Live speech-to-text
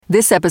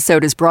This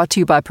episode is brought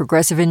to you by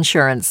Progressive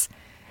Insurance.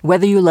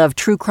 Whether you love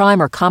true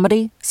crime or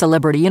comedy,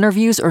 celebrity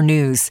interviews or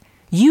news,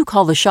 you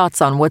call the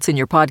shots on what's in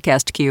your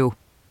podcast queue.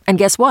 And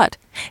guess what?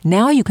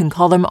 Now you can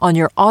call them on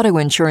your auto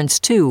insurance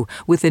too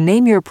with the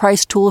Name Your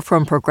Price tool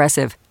from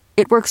Progressive.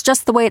 It works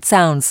just the way it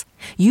sounds.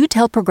 You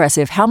tell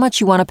Progressive how much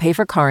you want to pay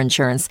for car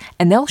insurance,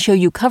 and they'll show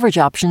you coverage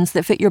options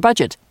that fit your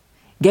budget.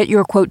 Get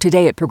your quote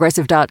today at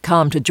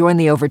Progressive.com to join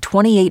the over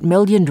 28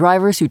 million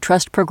drivers who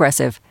trust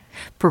Progressive.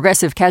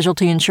 Progressive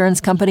Casualty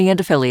Insurance Company and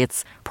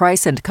Affiliates.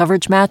 Price and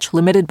coverage match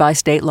limited by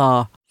state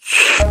law.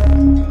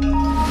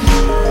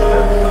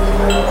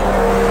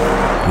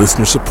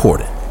 Listener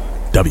supported.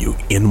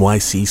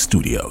 WNYC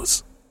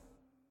Studios.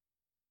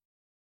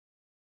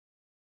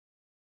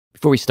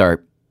 Before we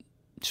start,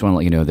 just want to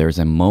let you know there's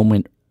a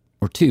moment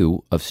or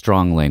two of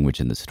strong language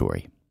in the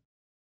story.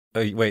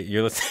 Wait,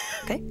 you're listening?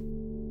 Okay.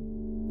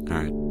 All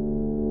right.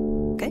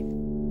 Okay.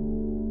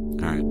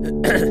 All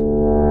right.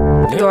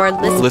 You're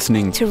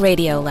Listening to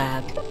Radio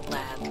Lab.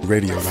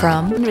 Radio Lab.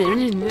 From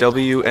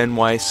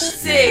WNYC.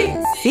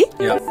 See?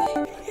 Yeah.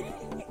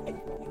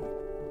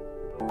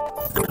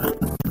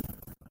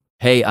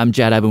 Hey, I'm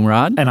Jad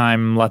Abumrad. And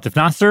I'm Latif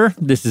Nasser.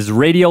 This is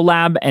Radio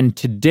Lab, and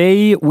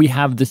today we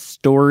have the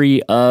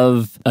story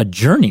of a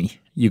journey,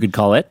 you could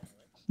call it.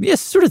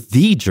 Yes, sort of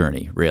the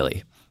journey,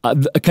 really.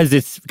 Because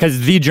it's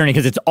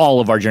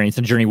all of our journey. It's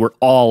a journey we're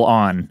all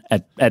on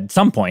at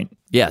some point.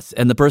 Yes,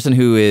 and the person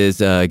who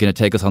is going to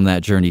take us on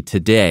that journey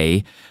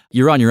today,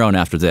 you're on your own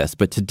after this,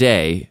 but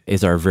today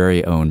is our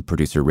very own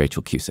producer,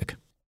 Rachel Cusick.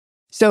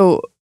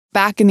 So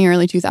back in the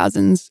early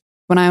 2000s,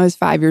 when I was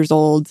 5 years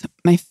old,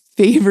 my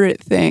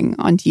favorite thing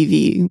on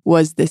TV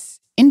was this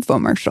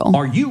infomercial.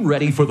 Are you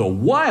ready for the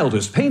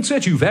wildest paint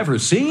set you've ever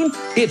seen?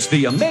 It's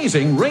the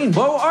amazing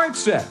Rainbow Art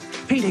Set.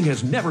 Painting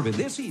has never been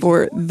this easy.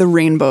 For the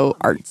Rainbow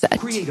Art Set.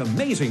 Create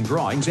amazing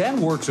drawings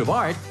and works of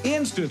art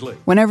instantly.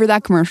 Whenever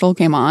that commercial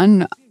came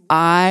on,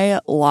 I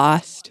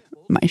lost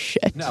my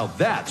shit. Now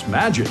that's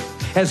magic.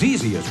 As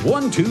easy as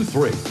 1, 2,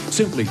 3.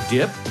 Simply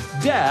dip,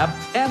 dab,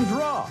 and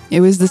draw. It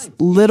was this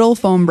little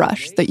foam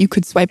brush that you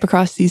could swipe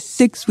across these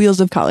 6 wheels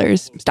of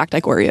colors, stacked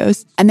like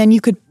Oreos. And then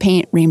you could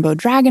paint rainbow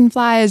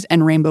dragonflies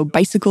and rainbow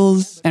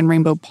bicycles and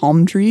rainbow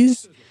palm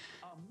trees.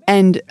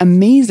 And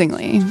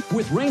amazingly,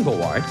 with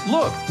rainbow art,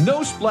 look,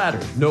 no splatter,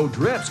 no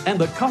drips, and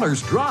the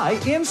colors dry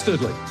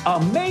instantly.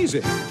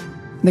 Amazing.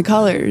 the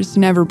colors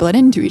never bled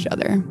into each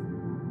other.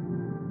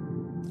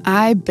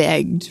 I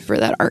begged for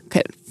that art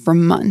kit for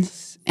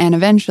months, and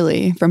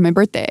eventually, for my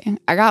birthday,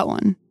 I got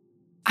one.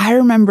 I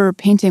remember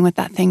painting with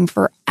that thing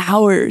for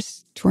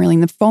hours,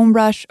 twirling the foam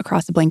brush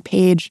across a blank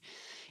page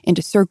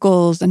into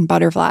circles and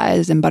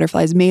butterflies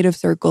made of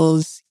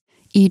circles,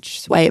 each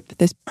swipe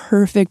this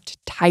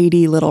perfect,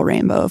 tidy little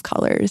rainbow of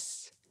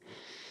colors.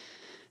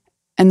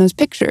 And those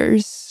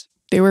pictures,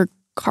 they were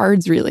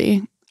cards,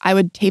 really. I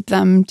would tape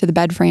them to the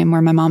bed frame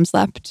where my mom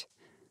slept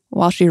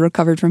while she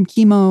recovered from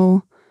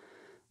chemo,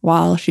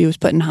 while she was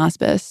put in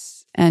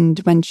hospice, and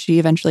when she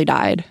eventually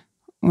died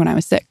when I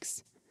was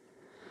 6.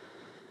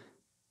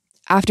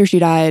 After she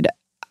died,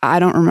 I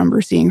don't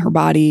remember seeing her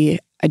body.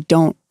 I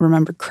don't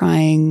remember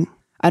crying.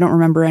 I don't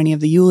remember any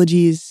of the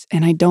eulogies,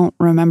 and I don't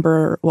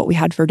remember what we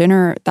had for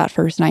dinner that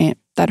first night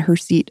that her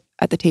seat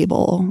at the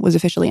table was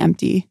officially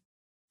empty.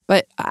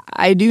 But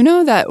I do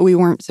know that we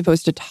weren't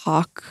supposed to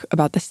talk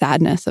about the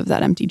sadness of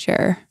that empty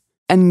chair.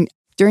 And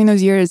during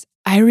those years,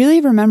 I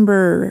really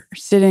remember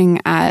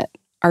sitting at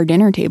our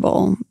dinner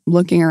table,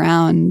 looking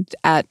around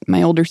at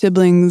my older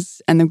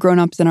siblings and the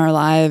grown-ups in our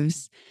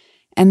lives,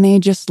 and they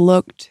just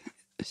looked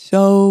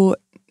so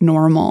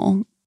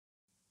normal.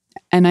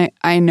 And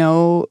I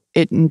know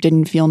it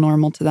didn't feel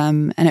normal to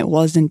them, and it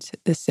wasn't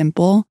this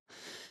simple.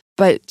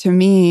 But to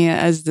me,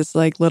 as this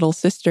little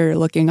sister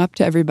looking up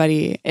to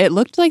everybody, it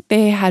looked like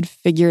they had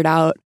figured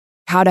out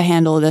how to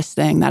handle this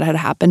thing that had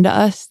happened to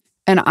us.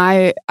 And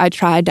I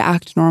tried to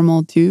act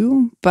normal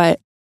too, but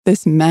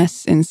this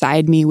mess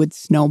inside me would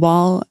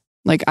snowball.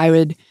 I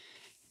would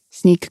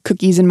sneak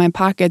cookies in my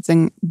pockets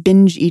and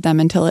binge eat them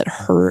until it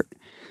hurt.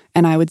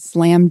 And I would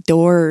slam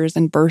doors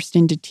and burst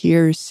into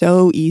tears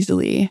so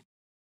easily.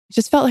 It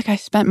just felt like I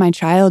spent my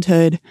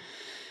childhood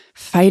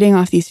fighting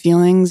off these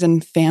feelings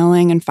and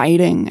failing and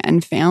fighting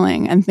and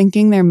failing and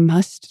thinking there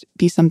must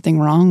be something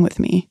wrong with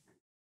me.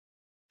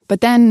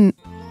 But then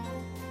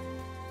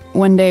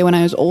one day when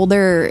I was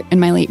older, in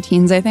my late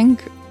teens, I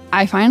think,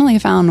 I finally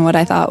found what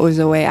I thought was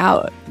a way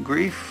out.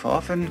 Grief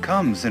often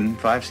comes in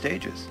 5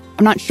 stages.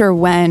 I'm not sure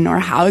when or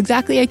how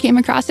exactly I came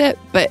across it,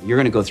 but you're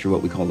going to go through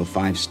what we call the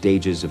 5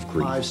 stages of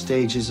grief. 5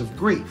 stages of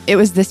grief. It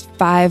was this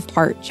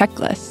 5-part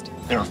checklist.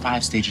 There are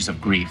 5 stages of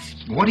grief.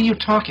 What are you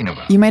talking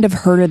about? You might have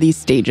heard of these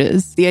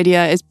stages. The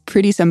idea is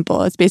pretty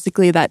simple. It's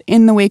basically that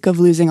in the wake of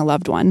losing a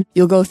loved one,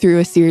 you'll go through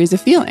a series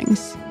of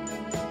feelings.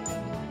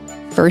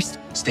 First,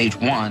 Stage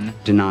 1.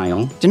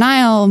 Denial.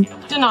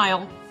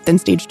 Denial. Then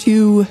stage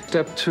 2.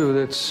 Step 2,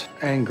 that's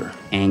anger.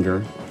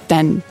 Anger.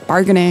 Then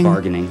bargaining.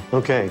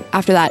 Okay.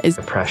 After that is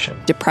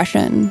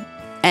depression.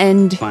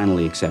 And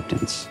finally,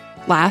 acceptance.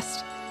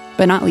 Last,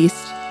 but not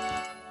least,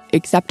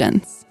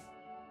 acceptance.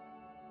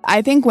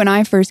 I think when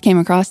I first came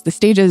across the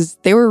stages,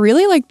 they were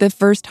really like the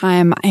first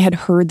time I had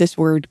heard this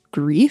word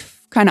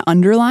grief kind of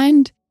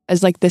underlined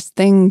as like this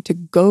thing to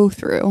go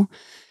through.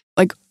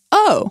 Like,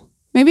 oh,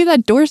 maybe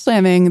that door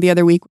slamming the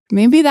other week,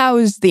 maybe that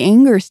was the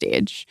anger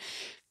stage.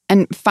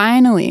 And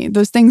finally,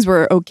 those things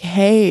were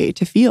okay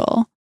to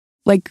feel.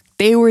 Like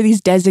they were these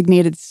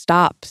designated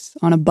stops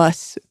on a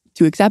bus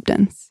to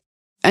acceptance.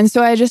 And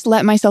so I just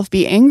let myself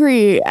be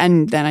angry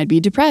and then I'd be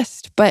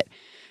depressed. But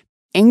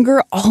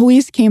anger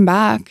always came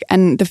back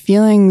and the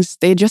feelings,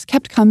 they just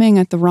kept coming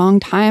at the wrong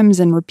times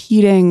and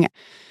repeating.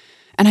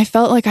 And I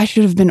felt like I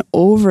should have been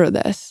over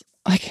this.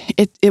 Like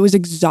it was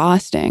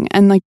exhausting.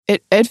 And like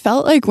it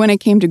felt like when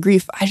it came to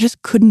grief, I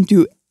just couldn't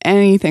do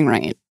anything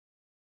right.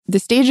 The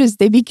stages,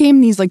 they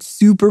became these like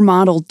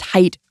supermodel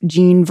tight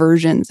jean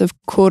versions of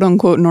quote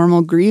unquote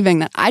normal grieving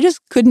that I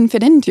just couldn't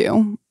fit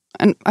into.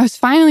 And I was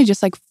finally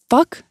just like,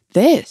 fuck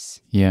this.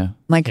 Yeah.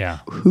 Like,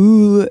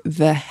 who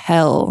the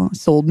hell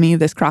sold me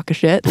this crock of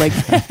shit? Like,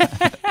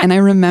 and I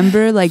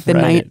remember like the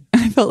night,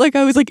 I felt like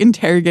I was like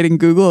interrogating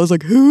Google. I was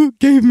like, who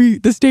gave me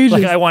the stages?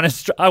 Like, I want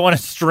to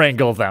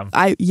strangle them.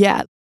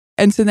 Yeah.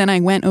 And so then I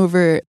went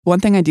over, one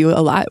thing I do a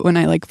lot when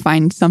I like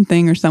find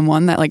something or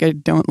someone that like I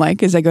don't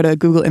like is I go to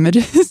Google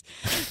Images.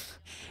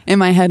 In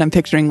my head, I'm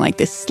picturing like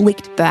this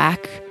slicked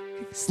back,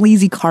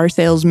 sleazy car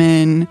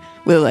salesman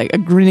with like a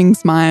grinning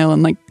smile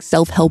and like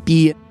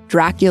self-helpy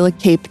Dracula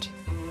caped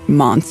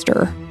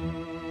monster.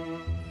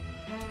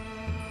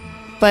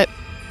 But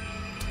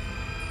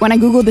when I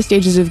Googled the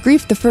stages of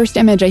grief, the first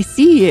image I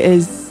see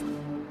is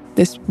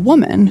this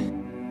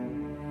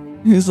woman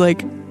who's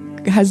like,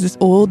 has this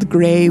old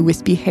gray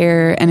wispy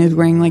hair and is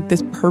wearing like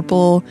this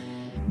purple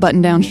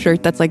button-down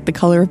shirt that's like the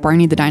color of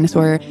Barney the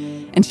dinosaur,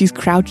 and she's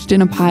crouched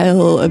in a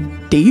pile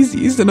of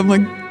daisies, and I'm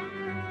like,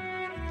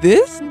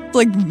 this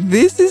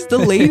is the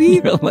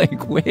lady. You're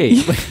like,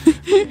 wait.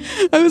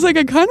 I was like,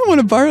 I kind of want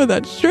to borrow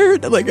that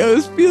shirt. Like, I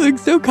was feeling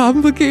so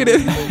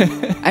complicated.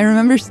 I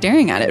remember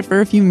staring at it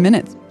for a few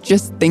minutes,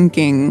 just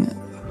thinking,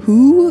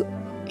 who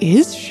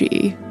is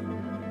she?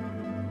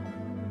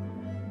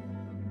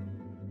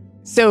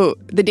 So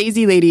the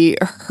Daisy lady,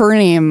 her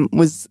name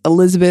was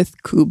Elizabeth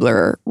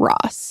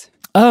Kubler-Ross.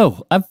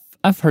 Oh,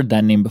 I've heard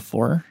that name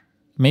before.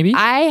 Maybe?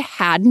 I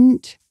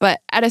hadn't,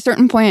 but at a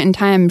certain point in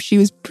time, she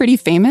was pretty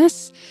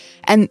famous.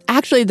 And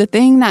actually, the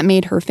thing that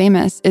made her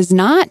famous is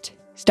not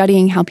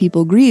studying how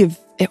people grieve.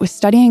 It was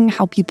studying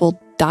how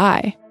people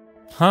die.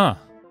 Huh.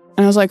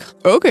 And I was like,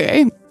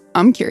 okay,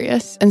 I'm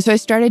curious. And so I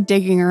started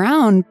digging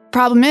around.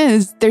 Problem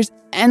is, there's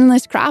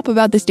endless crap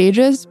about the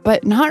stages,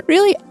 but not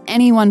really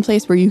any one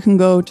place where you can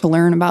go to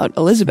learn about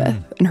Elizabeth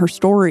and her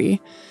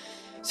story.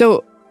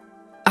 So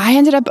I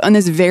ended up on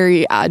this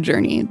very odd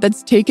journey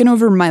that's taken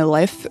over my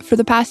life for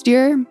the past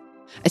year.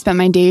 I spent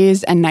my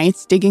days and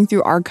nights digging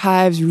through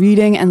archives,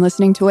 reading and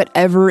listening to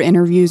whatever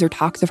interviews or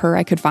talks of her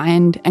I could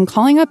find, and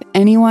calling up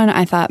anyone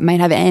I thought might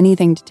have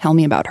anything to tell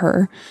me about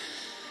her.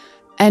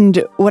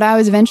 And what I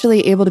was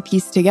eventually able to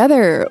piece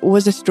together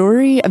was a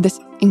story of this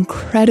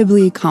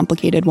incredibly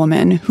complicated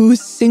woman who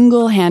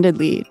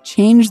single-handedly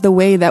changed the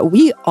way that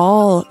we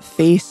all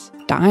face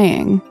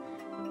dying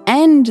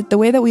and the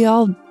way that we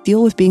all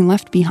deal with being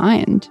left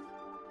behind.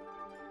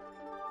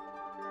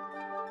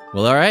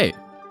 Well, all right.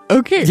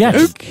 Okay.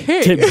 Yes.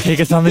 Okay. Take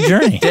us on the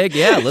journey.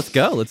 Let's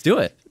go. Let's do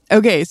it.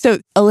 Okay, so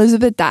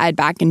Elizabeth died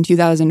back in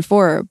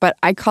 2004, but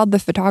I called the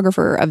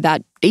photographer of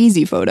that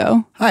Daisy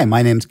photo. Hi,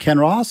 my name's Ken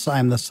Ross.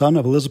 I'm the son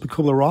of Elizabeth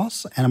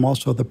Kubler-Ross, and I'm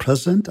also the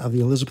president of the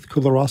Elizabeth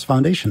Kubler-Ross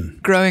Foundation.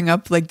 Growing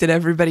up, like, did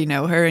everybody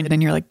know her? And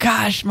then you're like,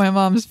 gosh, my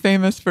mom's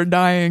famous for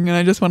dying, and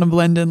I just want to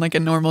blend in like a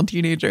normal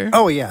teenager.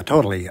 Oh, yeah,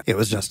 totally. It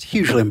was just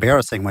hugely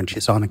embarrassing when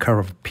she's on the cover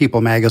of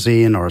People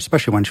magazine, or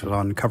especially when she was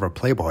on the cover of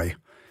Playboy.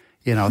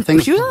 You know,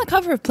 things. She was on the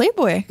cover of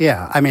Playboy.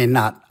 Yeah, I mean,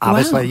 not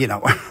obviously, you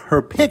know,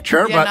 her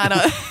picture, yeah, but not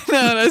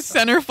a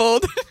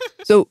centerfold.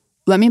 So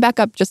let me back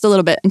up just a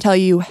little bit and tell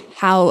you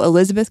how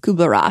Elizabeth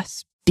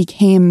Kubler-Ross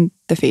became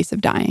the face of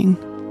dying.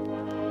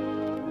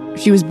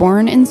 She was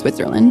born in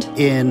Switzerland.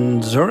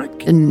 In Zurich?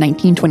 In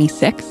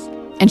 1926.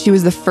 And she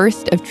was the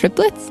first of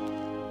triplets.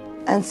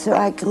 And so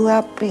I grew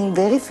up being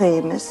very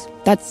famous.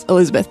 That's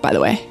Elizabeth, by the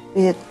way.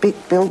 We had big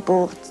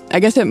billboards. I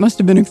guess it must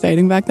have been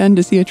exciting back then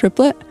to see a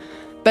triplet.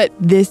 But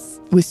this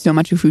was so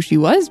much of who she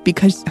was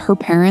because her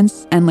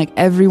parents and like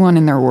everyone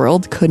in their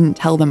world couldn't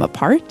tell them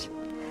apart.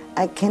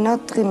 I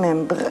cannot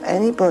remember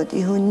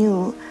anybody who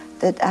knew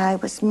that I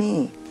was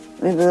me.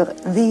 We were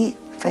the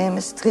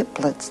famous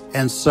triplets.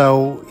 And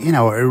so, you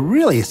know, it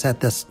really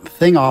set this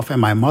thing off in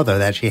my mother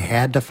that she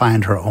had to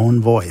find her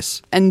own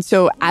voice. And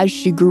so as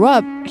she grew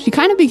up, she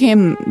kind of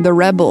became the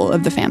rebel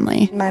of the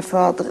family. My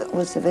father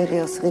was a very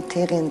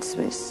authoritarian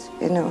Swiss.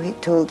 You know, he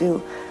told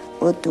you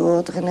what to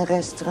order in a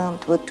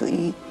restaurant, what to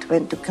eat,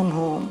 when to come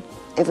home.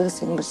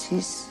 Everything was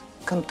his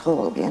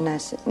control, and I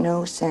said,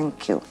 no,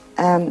 thank you.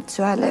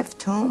 So I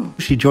left home.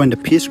 She joined a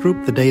peace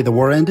group the day the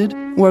war ended.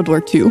 World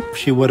War II.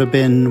 She would have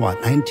been,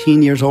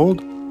 19 years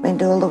old?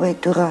 Went all the way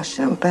to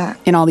Russia and back.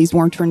 In all these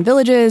war-torn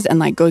villages and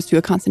like goes to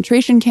a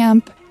concentration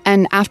camp.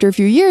 And after a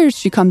few years,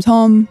 she comes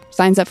home,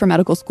 signs up for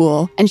medical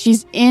school, and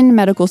she's in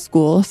medical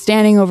school,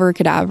 standing over a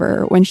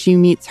cadaver when she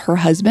meets her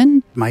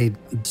husband. My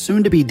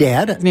soon-to-be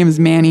dad. His name is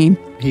Manny.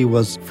 He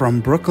was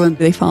from Brooklyn.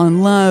 They fall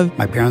in love.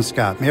 My parents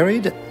got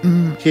married.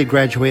 She had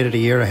graduated a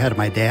year ahead of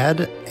my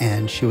dad,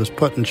 and she was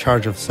put in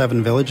charge of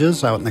 7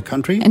 villages out in the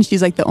country. And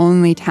she's like the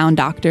only town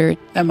doctor.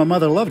 And my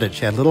mother loved it.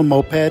 She had a little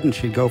moped, and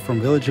she'd go from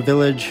village to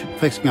village,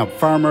 fixing up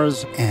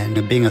farmers.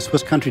 And being a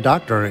Swiss country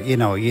doctor,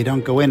 you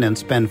don't go in and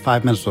spend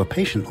 5 minutes with a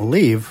patient and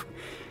leave.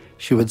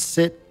 She would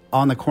sit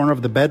on the corner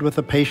of the bed with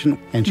the patient,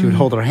 and she would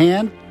hold her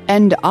hand.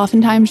 And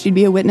oftentimes she'd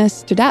be a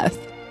witness to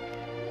death.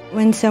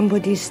 When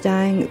somebody's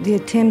dying, the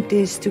attempt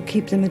is to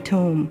keep them at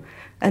home.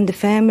 And the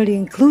family,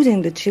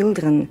 including the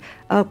children,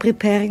 are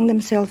preparing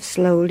themselves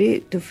slowly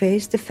to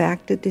face the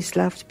fact that this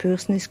loved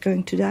person is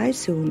going to die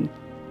soon.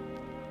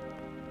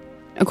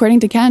 According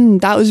to Ken,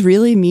 that was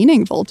really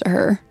meaningful to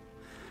her.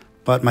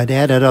 But my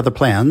dad had other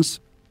plans,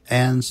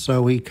 and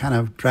so we kind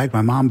of dragged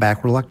my mom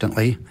back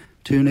reluctantly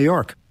to New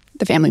York.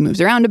 The family moves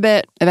around a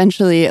bit.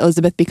 Eventually,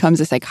 Elizabeth becomes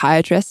a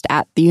psychiatrist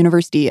at the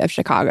University of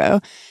Chicago.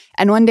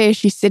 And one day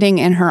she's sitting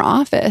in her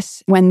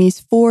office when these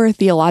 4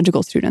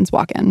 theological students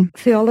walk in.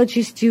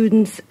 Theology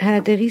students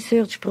had a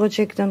research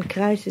project on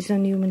crisis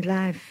on human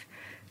life.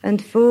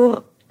 And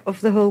 4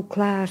 of the whole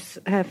class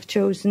have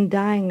chosen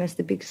dying as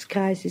the biggest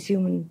crisis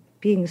human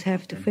beings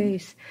have to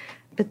face.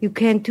 But you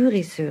can't do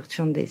research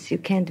on this. You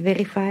can't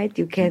verify it.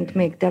 You can't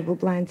make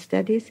double-blind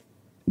studies.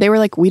 They were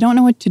like, we don't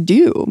know what to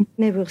do.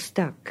 They were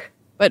stuck.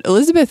 But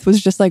Elizabeth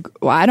was just like,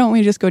 why don't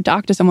we just go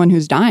talk to someone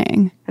who's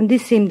dying? And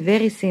this seemed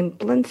very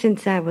simple. And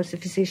since I was a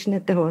physician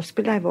at the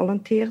hospital, I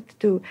volunteered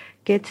to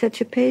get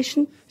such a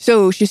patient.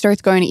 So she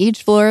starts going to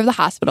each floor of the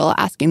hospital,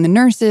 asking the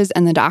nurses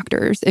and the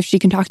doctors if she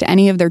can talk to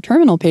any of their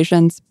terminal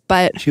patients.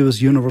 But she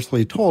was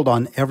universally told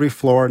on every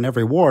floor and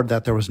every ward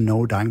that there was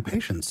no dying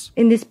patients.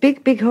 In this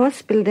big, big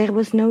hospital, there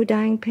was no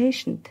dying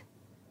patient.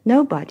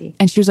 Nobody.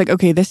 And she was like,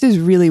 okay, this is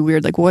really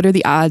weird. Like, what are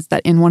the odds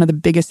that in one of the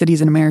biggest cities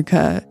in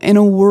America, in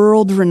a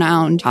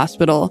world-renowned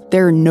hospital,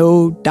 there are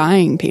no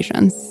dying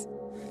patients?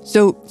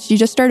 So she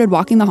just started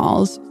walking the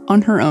halls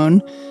on her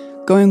own,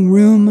 going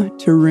room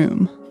to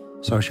room.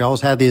 So she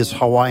always had these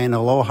Hawaiian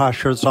Aloha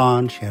shirts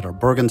on. She had her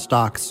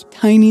Birkenstocks.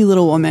 Tiny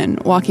little woman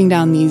walking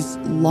down these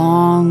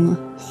long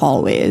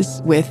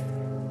hallways with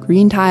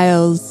green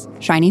tiles,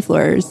 shiny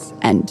floors,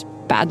 and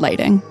bad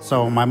lighting.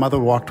 So my mother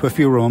walked to a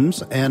few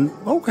rooms and,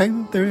 okay,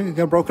 they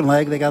got a broken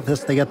leg, they got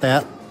this, they got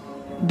that.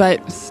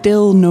 But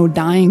still no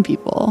dying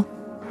people.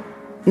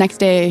 Next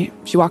day,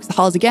 she walks the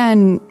halls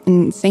again,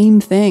 and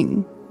same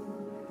thing.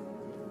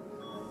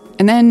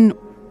 And then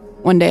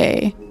one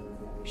day,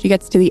 she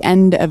gets to the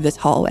end of this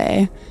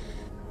hallway.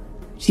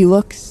 She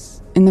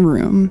looks in the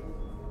room,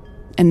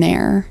 and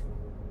there,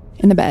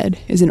 in the bed,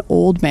 is an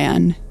old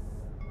man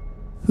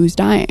who's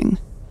dying.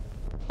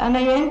 And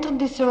I entered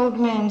this old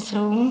man's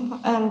room,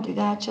 and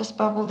I just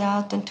bubbled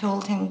out and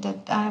told him that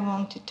I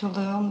wanted to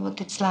learn what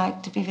it's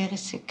like to be very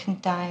sick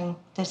and dying.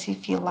 Does he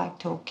feel like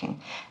talking?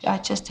 I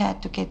just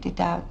had to get it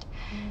out.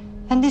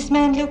 And this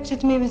man looked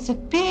at me with a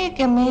big,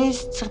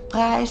 amazed,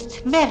 surprised,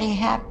 very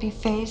happy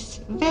face,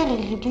 very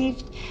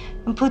relieved,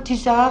 and put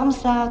his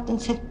arms out and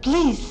said,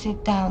 "Please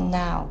sit down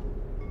now."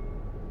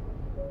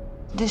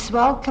 This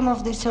welcome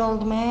of this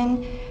old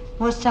man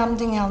was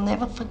something I'll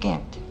never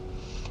forget.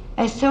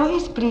 I saw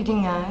his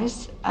bleeding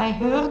eyes. I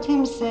heard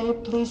him say,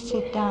 "Please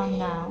sit down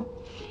now."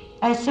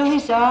 I saw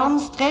his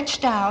arms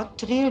stretched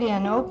out, really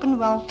an open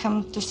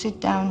welcome to sit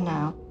down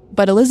now.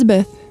 But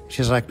Elizabeth...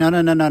 She's like, no,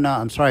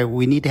 I'm sorry,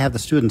 we need to have the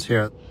students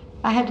here.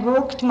 I had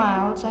walked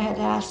miles. I had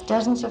asked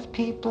dozens of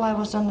people. I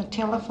was on the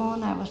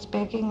telephone. I was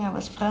begging. I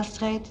was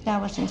frustrated. I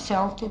was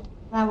insulted.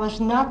 I was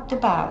not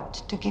about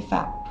to give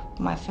up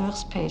my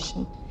first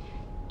patient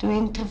to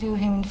interview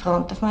him in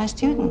front of my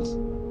students.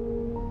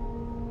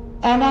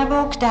 And I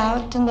walked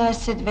out and I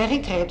said, very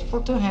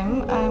grateful to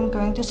him, "I'm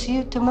going to see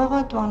you tomorrow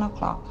at 1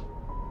 o'clock.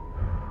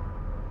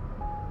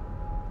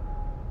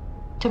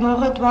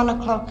 Tomorrow at 1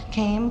 o'clock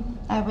came.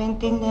 I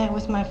went in there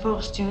with my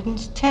 4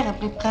 students,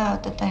 terribly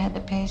proud that I had a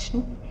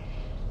patient.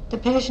 The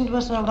patient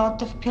was on a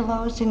lot of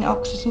pillows in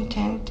oxygen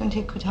tent and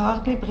he could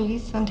hardly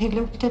breathe, and he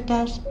looked at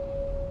us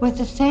with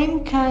the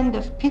same kind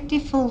of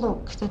pitiful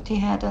look that he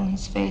had on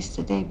his face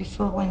the day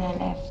before when I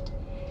left.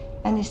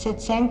 And he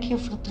said, "Thank you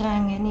for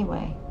trying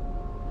anyway."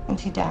 And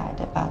he died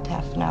about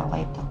half an hour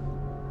later.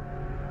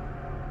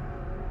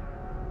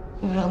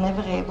 We were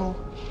never able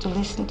to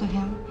listen to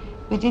him.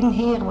 We didn't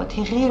hear what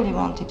he really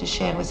wanted to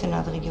share with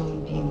another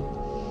human being.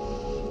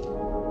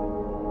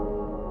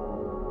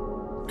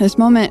 This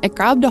moment, it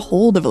grabbed a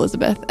hold of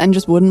Elizabeth and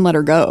just wouldn't let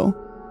her go.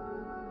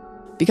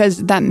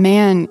 Because that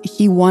man,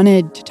 he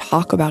wanted to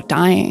talk about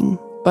dying,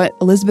 but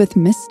Elizabeth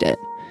missed it.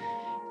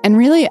 And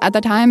really, at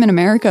the time in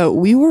America,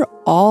 we were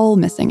all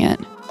missing it.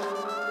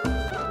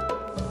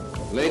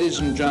 Ladies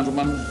and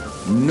gentlemen,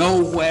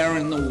 nowhere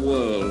in the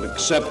world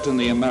except in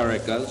the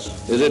Americas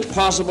is it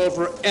possible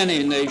for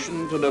any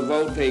nation to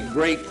devote a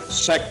great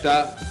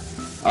sector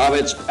of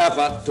its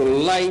effort to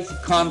life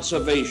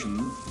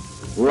conservation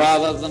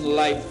rather than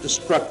life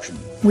destruction.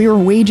 We were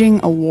waging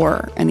a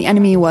war, and the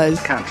enemy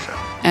was Cancer.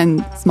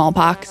 And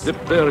smallpox,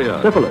 diphtheria,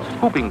 syphilis,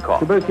 whooping cough,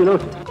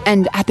 tuberculosis.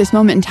 And at this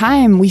moment in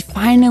time, we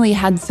finally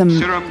had some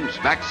serums,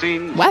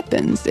 vaccines,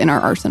 weapons in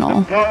our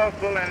arsenal.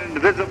 Powerful and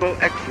invisible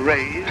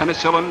X-rays,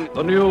 penicillin,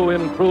 the new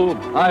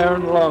improved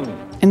iron lung.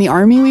 And the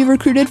army we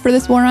recruited for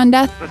this war on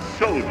death, the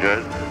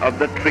soldiers of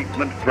the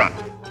treatment front,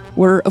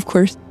 were, of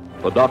course,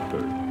 the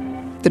doctors.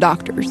 The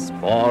doctors.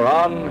 For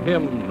on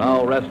him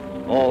now rests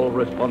all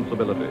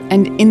responsibility.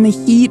 And in the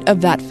heat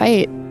of that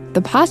fight,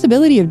 the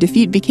possibility of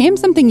defeat became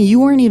something you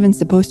weren't even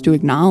supposed to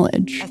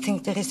acknowledge. I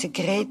think there is a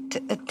great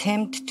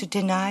attempt to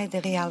deny the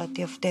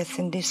reality of death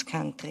in this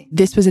country.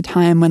 This was a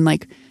time when,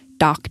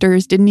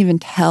 doctors didn't even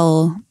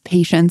tell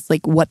patients,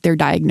 what their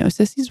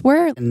diagnoses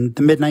were. In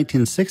the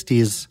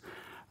mid-1960s,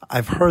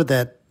 I've heard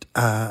that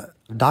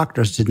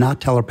doctors did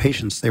not tell their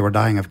patients they were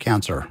dying of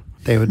cancer.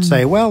 They would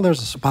say, well,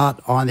 there's a spot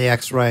on the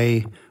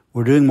X-ray.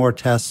 We're doing more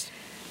tests.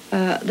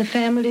 The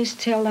families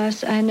tell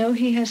us, I know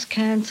he has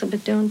cancer,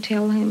 but don't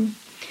tell him.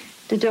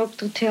 The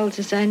doctor tells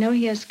us, I know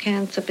he has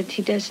cancer, but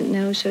he doesn't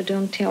know, so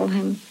don't tell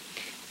him.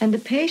 And the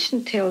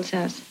patient tells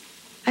us,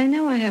 I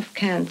know I have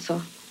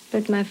cancer,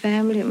 but my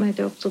family and my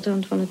doctor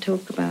don't want to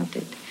talk about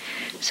it.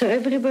 So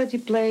everybody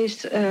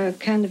plays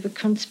kind of a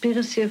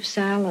conspiracy of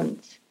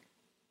silence.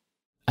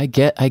 I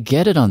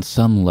get it on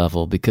some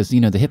level because,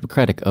 the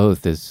Hippocratic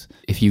Oath is,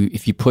 if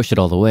you push it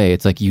all the way,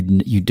 it's like you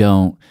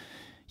don't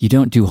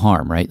do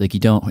harm, right? You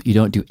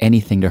don't do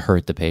anything to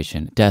hurt the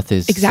patient. Death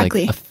is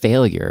exactly a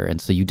failure, and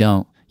so you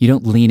don't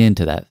lean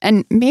into that.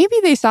 And maybe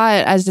they saw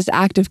it as this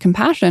act of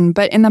compassion,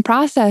 but in the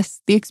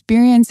process, the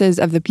experiences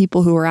of the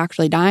people who were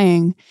actually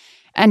dying,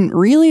 and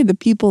really the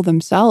people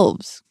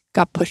themselves,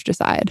 got pushed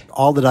aside.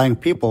 All the dying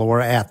people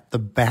were at the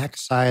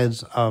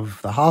backsides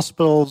of the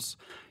hospitals,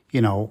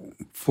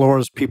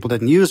 floors people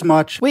didn't use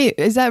much. Wait,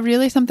 is that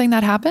really something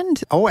that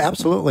happened? Oh,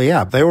 absolutely,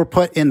 yeah. They were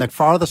put in the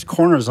farthest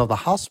corners of the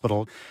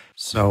hospital,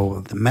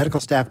 so the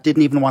medical staff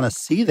didn't even want to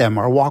see them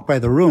or walk by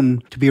the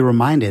room to be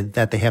reminded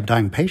that they have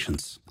dying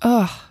patients.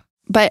 Ugh.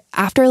 But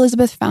after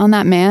Elizabeth found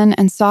that man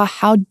and saw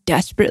how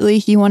desperately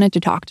he wanted to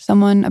talk to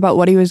someone about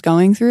what he was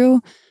going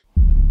through,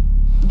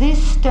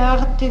 this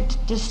started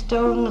the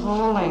stone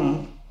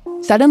rolling.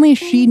 Suddenly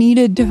she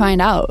needed to find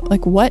out,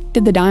 what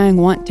did the dying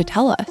want to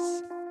tell us?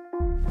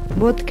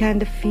 What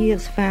kind of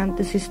fears,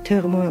 fantasies,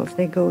 turmoils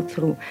they go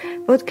through.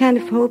 What kind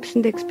of hopes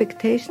and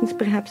expectations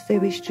perhaps they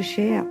wish to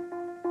share.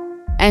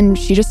 And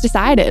she just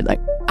decided,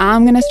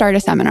 I'm going to start a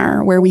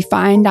seminar where we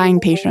find dying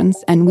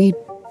patients and we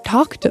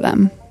talk to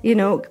them.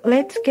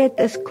 Let's get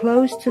as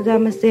close to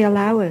them as they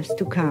allow us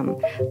to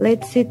come.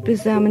 Let's sit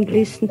with them and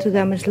listen to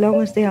them as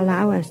long as they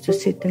allow us to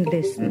sit and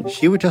listen.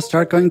 She would just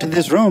start going to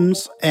these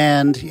rooms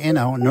and,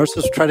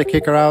 nurses try to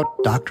kick her out,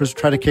 doctors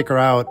try to kick her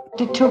out.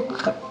 It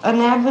took an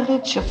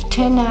average of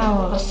 10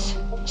 hours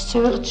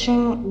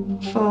searching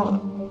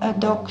for a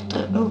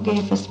doctor who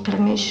gave us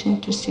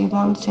permission to see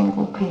one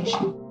single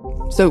patient.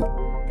 So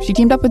she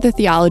teamed up with the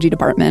theology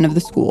department of the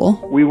school.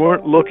 We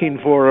weren't looking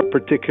for a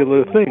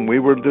particular thing. We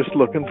were just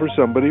looking for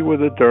somebody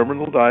with a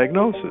terminal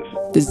diagnosis.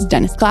 This is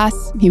Dennis Glass.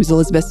 He was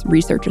Elizabeth's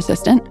research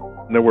assistant.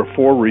 There were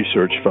 4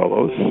 research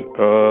fellows.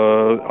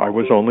 I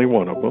was only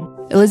one of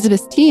them.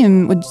 Elizabeth's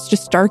team would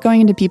just start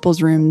going into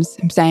people's rooms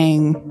and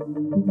saying,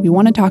 we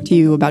want to talk to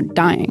you about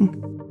dying.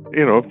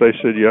 If they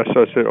said yes,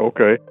 I said,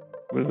 okay.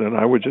 And then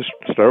I would just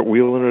start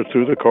wheeling her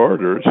through the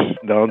corridors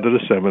down to the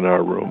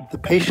seminar room. The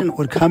patient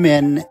would come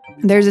in.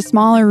 There's a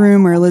smaller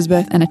room where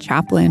Elizabeth and a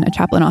chaplain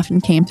often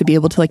came to be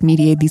able to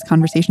mediate these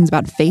conversations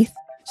about faith.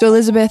 So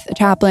Elizabeth, a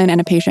chaplain, and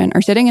a patient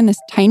are sitting in this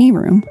tiny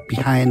room.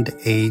 Behind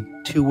a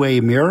 2-way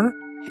mirror.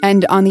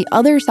 And on the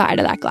other side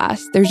of that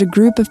glass, there's a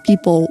group of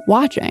people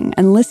watching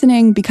and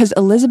listening because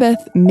Elizabeth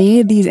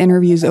made these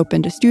interviews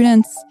open to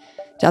students,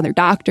 to other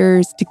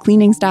doctors, to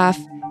cleaning staff,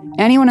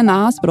 anyone in the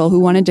hospital who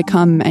wanted to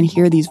come and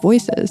hear these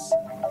voices.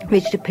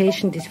 Which the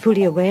patient is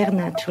fully aware,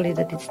 naturally,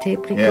 that it's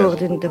tape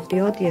recorded of the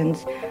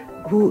audience,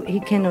 who he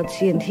cannot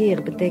see and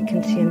hear, but they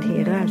can see and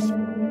hear us.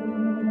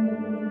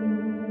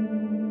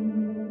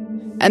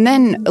 And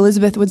then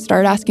Elizabeth would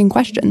start asking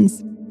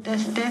questions.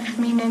 Does death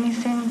mean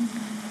anything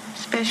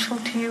special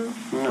to you?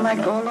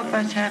 All of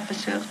us have a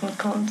certain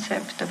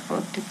concept of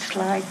what it's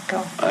like.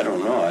 I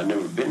don't know. I've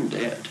never been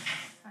dead.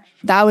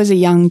 That was a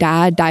young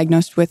dad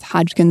diagnosed with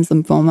Hodgkin's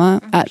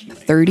lymphoma at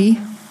 30.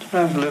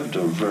 I've lived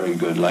a very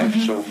good life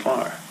so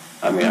far.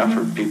 I've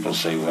heard people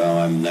say, well,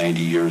 I'm 90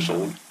 years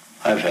old.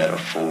 I've had a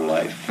full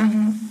life.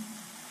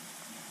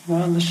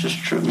 Well, this is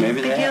true.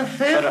 Maybe but you're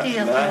 30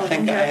 years old. I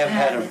think I have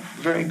had a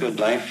very good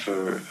life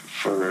for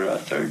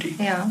 30.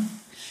 Yeah.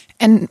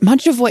 And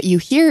much of what you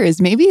hear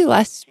is maybe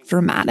less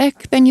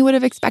dramatic than you would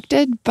have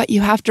expected, but you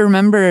have to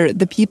remember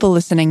the people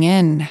listening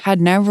in had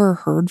never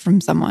heard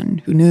from someone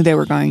who knew they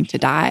were going to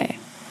die.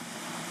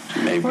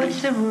 Maybe.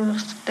 What's the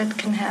worst that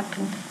can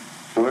happen?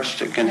 Worst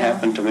that can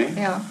happen to me?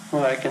 Yeah.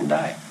 Well, I can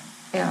die.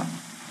 Yeah.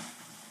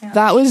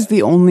 That was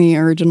the only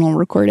original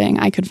recording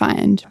I could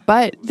find.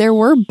 But there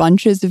were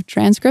bunches of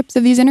transcripts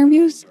of these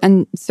interviews,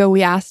 and so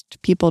we asked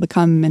people to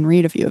come and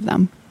read a few of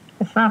them.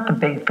 It's not the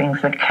big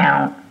things that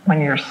count.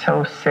 when you're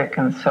so sick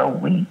and so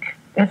weak.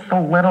 It's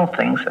the little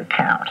things that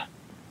count.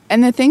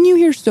 And the thing you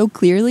hear so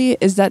clearly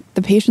is that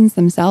the patients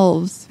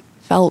themselves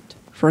felt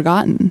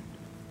forgotten.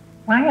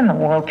 Why in the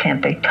world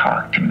can't they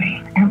talk to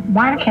me? And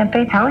why can't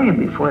they tell you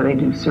before they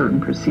do certain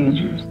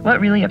procedures?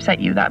 What really upset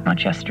you that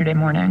much yesterday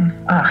morning?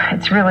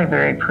 It's really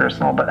very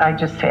personal, but I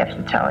just have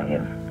to tell you.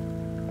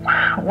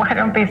 Why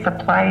don't they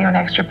supply you an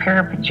extra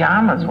pair of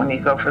pajamas when you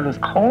go for this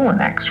colon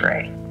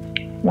x-ray?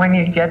 When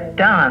you get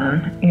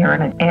done, you're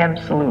in an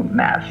absolute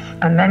mess.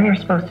 And then you're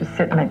supposed to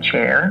sit in a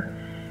chair,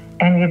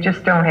 and you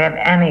just don't have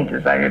any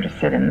desire to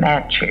sit in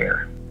that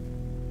chair.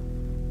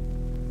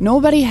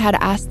 Nobody had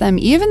asked them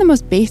even the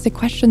most basic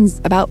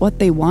questions about what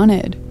they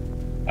wanted.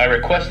 I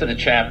requested a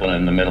chaplain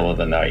in the middle of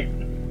the night,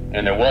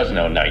 and there was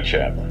no night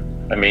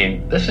chaplain. I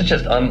mean, this is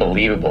just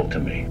unbelievable to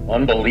me.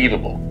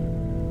 Unbelievable.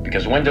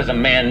 Because when does a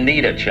man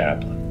need a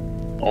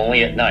chaplain?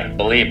 Only at night,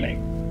 believe me.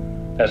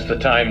 That's the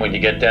time when you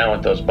get down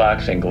with those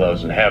boxing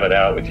gloves and have it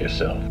out with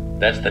yourself.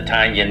 That's the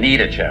time you need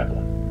a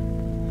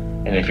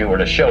chaplain. And if you were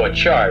to show a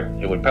chart,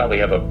 it would probably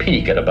have a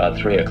peak at about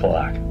 3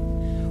 o'clock.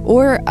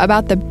 Or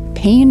about the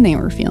pain they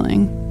were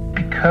feeling.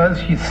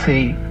 Because, you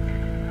see,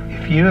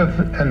 if you have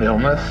an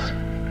illness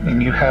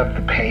and you have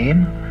the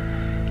pain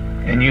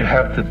and you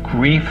have the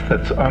grief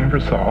that's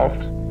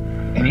unresolved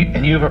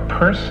and you have a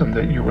person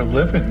that you were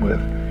living with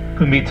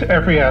who meets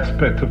every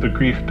aspect of the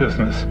grief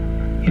business,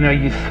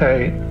 you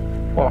say,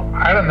 well,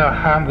 I don't know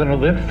how I'm going to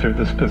live through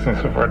this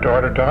business of our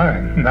daughter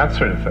dying and that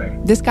sort of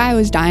thing. This guy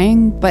was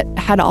dying, but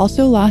had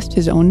also lost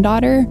his own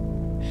daughter.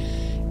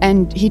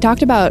 And he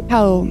talked about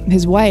how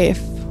his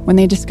wife, when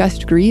they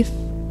discussed grief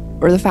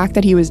or the fact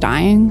that he was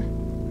dying,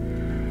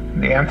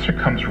 the answer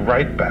comes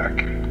right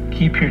back.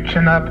 Keep your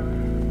chin up,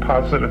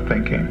 positive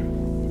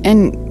thinking.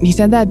 And he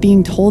said that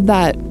being told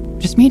that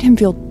just made him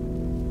feel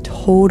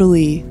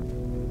totally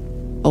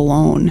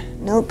alone.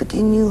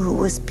 Nobody knew who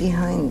was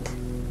behind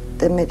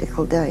the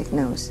medical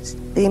diagnosis.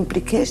 The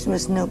implication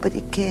was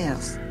nobody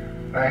cares.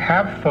 I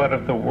have thought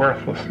of the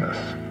worthlessness,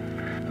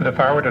 that if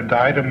I were to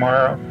die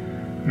tomorrow,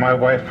 my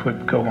wife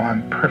would go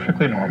on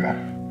perfectly normal.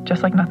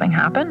 Just like nothing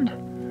happened?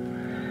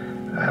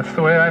 That's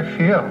the way I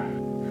feel.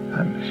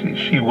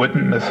 She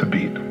wouldn't miss a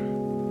beat.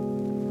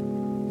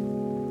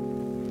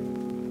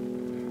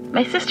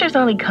 My sisters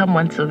only come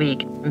once a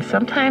week, and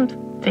sometimes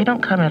they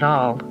don't come at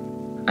all.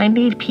 I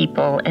need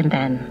people, and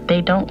then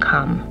they don't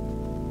come.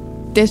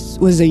 This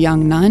was a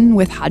young nun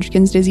with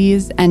Hodgkin's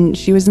disease, and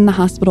she was in the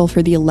hospital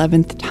for the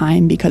 11th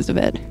time because of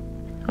it.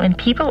 When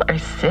people are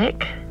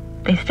sick,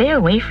 they stay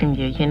away from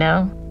you,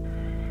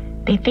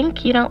 They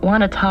think you don't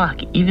want to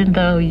talk, even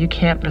though you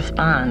can't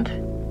respond.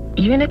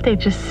 Even if they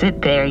just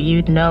sit there,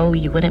 you'd know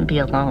you wouldn't be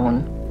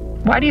alone.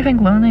 Why do you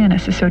think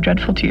loneliness is so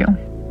dreadful to you?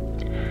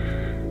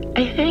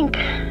 I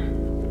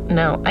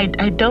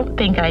don't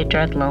think I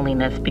dread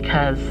loneliness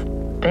because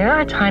there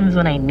are times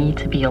when I need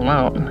to be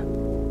alone.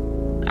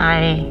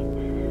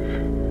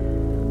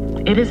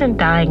 It isn't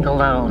dying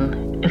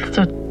alone. It's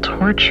the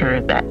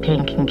torture that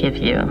pain can give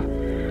you.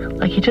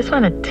 Like you just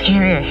want to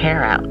tear your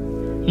hair out.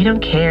 You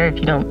don't care if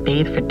you don't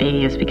bathe for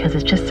days because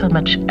it's just so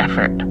much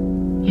effort.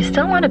 You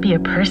still want to be a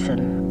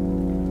person.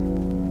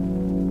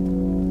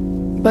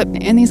 But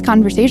in these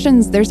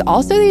conversations, there's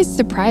also these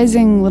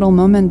surprising little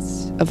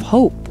moments of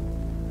hope.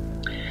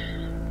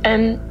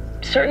 And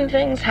certain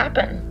things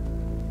happen.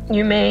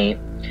 You may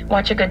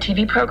watch a good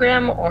TV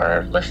program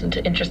or listen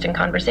to interesting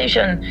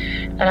conversation,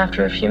 and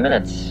after a few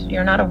minutes,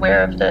 you're not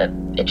aware of the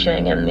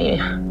itching and the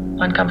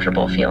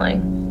uncomfortable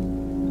feeling.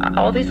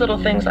 All these little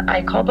things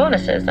I call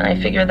bonuses, and I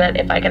figure that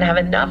if I can have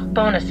enough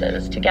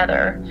bonuses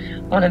together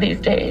one of these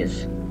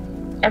days,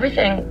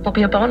 everything will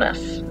be a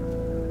bonus,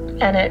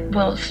 and it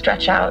will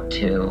stretch out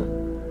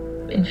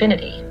to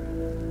infinity,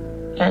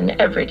 and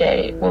every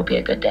day will be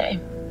a good day.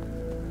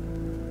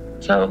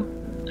 So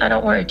I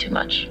don't worry too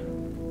much.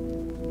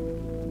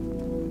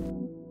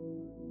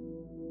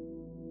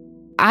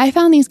 I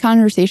found these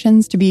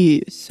conversations to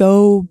be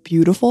so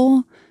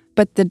beautiful,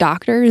 but the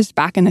doctors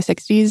back in the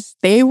 60s,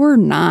 they were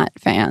not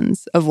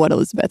fans of what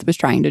Elizabeth was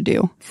trying to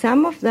do.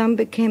 Some of them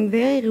became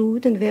very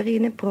rude and very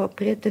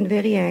inappropriate and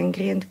very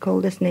angry and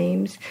called us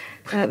names.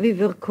 We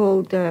were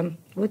called,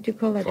 what do you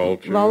call that?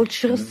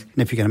 Vultures.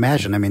 And if you can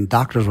imagine,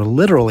 doctors would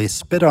literally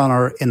spit on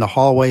her in the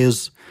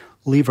hallways,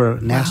 leave her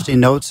nasty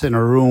notes in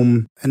her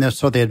room. And then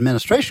so the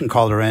administration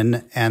called her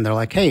in, and they're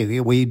like, hey,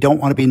 we don't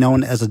want to be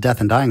known as a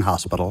death and dying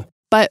hospital.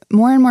 But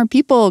more and more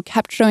people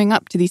kept showing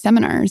up to these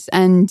seminars,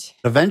 and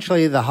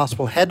eventually the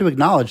hospital had to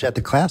acknowledge that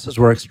the classes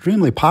were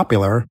extremely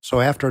popular. So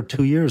after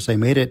 2 years, they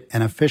made it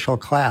an official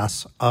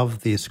class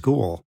of the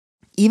school.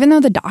 Even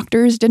though the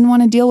doctors didn't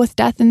want to deal with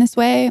death in this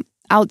way,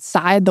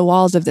 outside the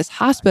walls of this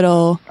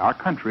hospital, our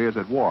country is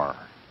at war.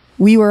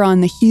 We were on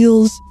the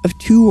heels of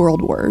 2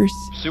 world wars.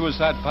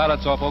 Suicide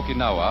pilots off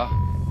Okinawa.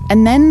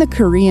 And then the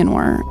Korean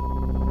War.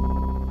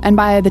 And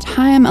by the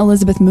time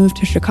Elizabeth moved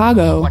to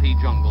Chicago, Sweaty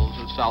jungles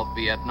of South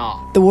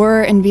Vietnam. The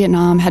war in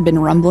Vietnam had been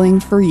rumbling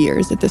for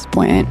years at this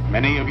point.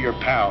 Many of your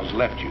pals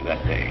left you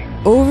that day.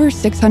 Over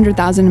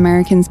 600,000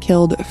 Americans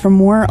killed from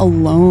war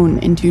alone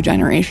in 2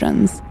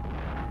 generations.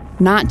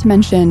 not to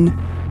mention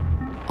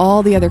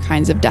all the other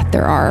kinds of death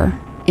there are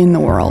in the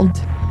world.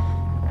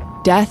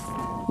 Death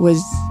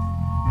was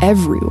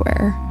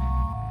everywhere.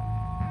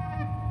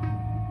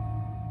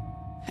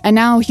 And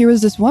now here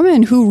was this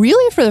woman who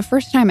really, for the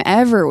first time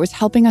ever, was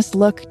helping us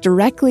look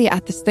directly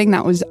at this thing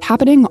that was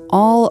happening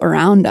all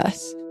around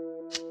us.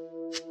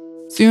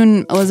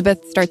 Soon, Elizabeth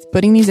starts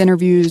putting these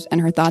interviews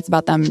and her thoughts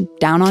about them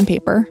down on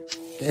paper.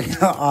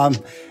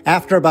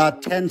 After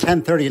about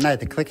 10:30 at night,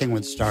 the clicking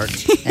would start,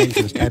 and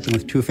she was typing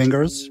with 2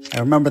 fingers. I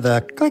remember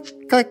the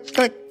click, click,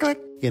 click, click,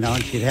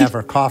 and she'd have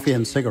her coffee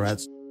and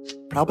cigarettes,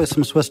 probably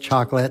some Swiss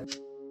chocolate.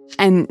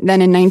 And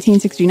then in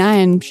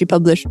 1969, she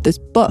published this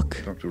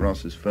book. Dr.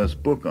 Ross's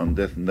first book on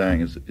death and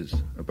dying is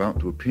about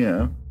to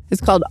appear.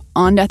 It's called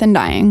On Death and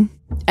Dying.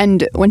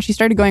 And when she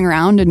started going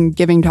around and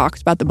giving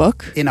talks about the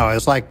book... it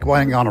was like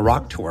going on a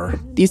rock tour.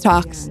 These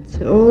talks...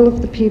 So all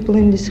of the people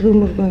in this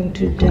room are going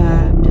to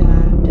die.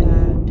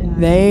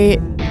 They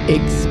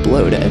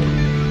exploded.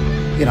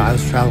 I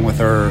was traveling with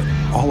her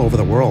all over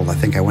the world. I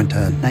think I went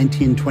to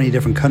 19, 20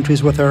 different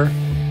countries with her.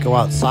 Go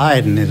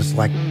outside and it's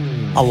like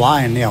a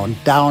line,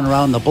 down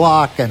around the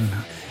block. And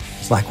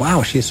it's like,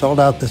 wow, she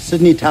sold out the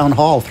Sydney Town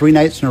Hall 3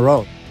 nights in a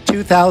row.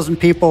 2,000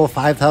 people,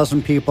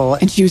 5,000 people.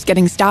 And she was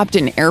getting stopped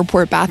in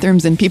airport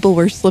bathrooms and people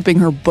were slipping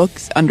her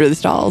books under the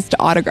stalls to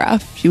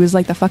autograph. She was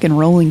like the fucking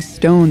Rolling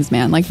Stones,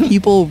 man. Like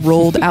people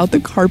rolled out the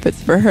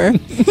carpets for her.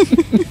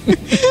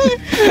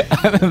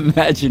 I'm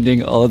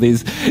imagining all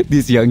these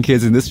young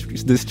kids in the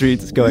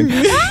streets going,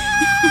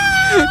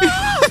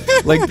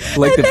 like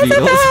the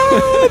Beatles.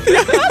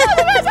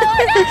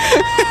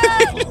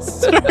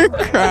 Start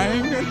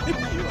crying.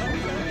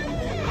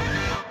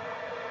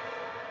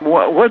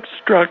 What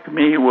struck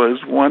me was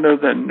one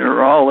of the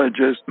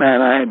neurologists,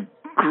 man, I had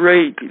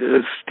great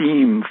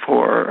esteem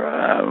for,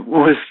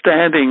 was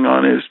standing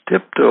on his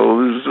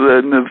tiptoes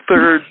in the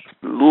third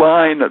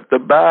line at the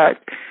back.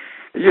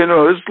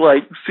 It's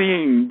like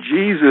seeing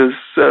Jesus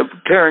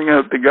carrying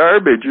out the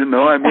garbage,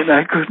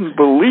 I couldn't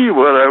believe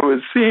what I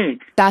was seeing.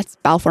 That's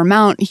Balfour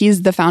Mount.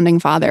 He's the founding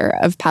father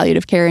of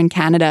palliative care in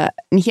Canada.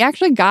 And he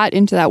actually got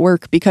into that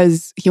work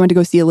because he went to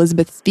go see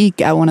Elizabeth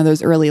speak at one of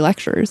those early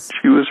lectures.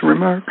 She was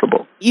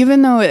remarkable.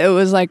 Even though it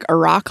was like a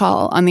rock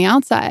hall on the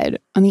outside,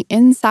 on the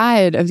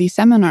inside of these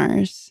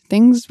seminars,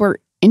 things were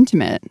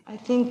intimate. I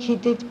think he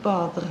did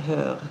bother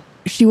her.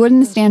 She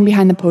wouldn't stand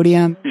behind the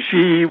podium.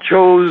 She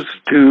chose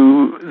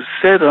to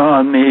sit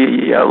on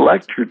the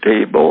lecture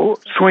table,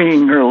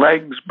 swinging her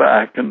legs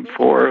back and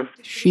forth.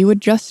 She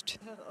would just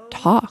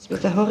talk.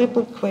 With a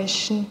horrible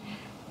question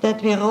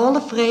that we're all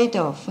afraid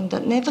of and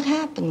that never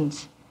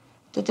happens.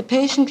 That the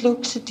patient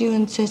looks at you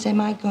and says,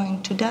 am I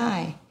going to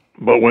die?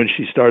 But when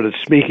she started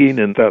speaking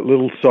in that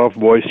little soft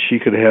voice, she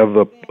could have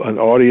an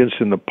audience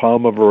in the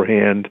palm of her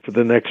hand for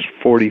the next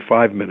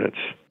 45 minutes.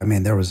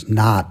 There was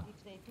not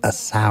a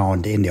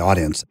sound in the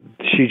audience.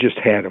 She just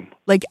had him.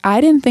 Like, I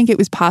didn't think it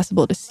was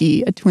possible to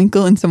see a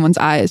twinkle in someone's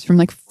eyes from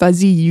like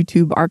fuzzy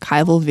YouTube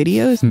archival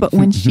videos. But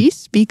when she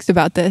speaks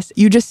about this,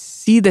 you just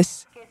see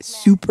this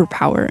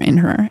superpower in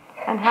her.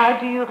 And how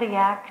do you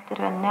react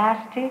to a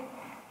nasty,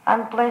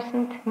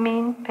 unpleasant,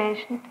 mean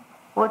patient?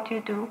 What do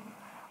you do?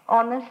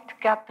 Honest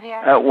gut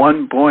reaction? At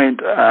one point,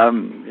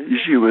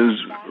 she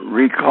was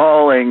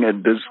recalling a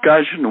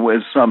discussion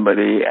with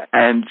somebody,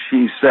 and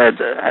she said,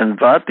 and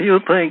what do you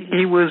think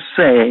he was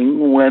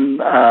saying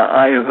when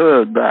I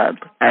heard that?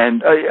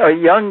 And a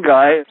young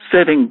guy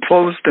sitting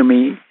close to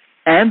me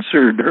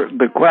answered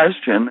the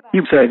question. He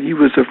said he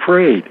was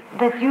afraid.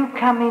 That you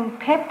come in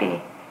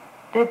peppy,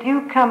 that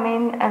you come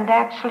in and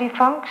actually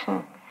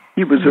function.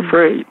 He was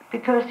afraid.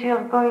 Because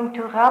you're going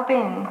to rub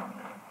in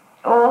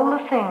all the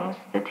things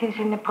that he's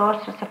in the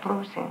process of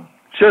losing.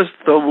 Just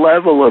the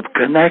level of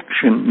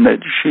connection that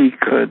she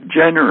could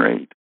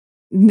generate.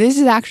 This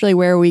is actually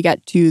where we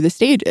get to the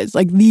stages,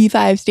 like the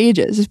 5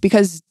 stages,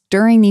 because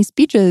during these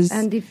speeches...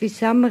 And if we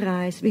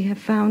summarize, we have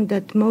found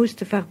that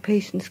most of our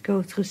patients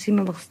go through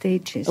similar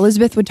stages.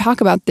 Elizabeth would talk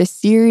about this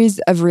series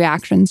of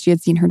reactions she had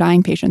seen her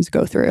dying patients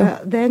go through.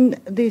 Then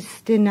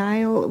this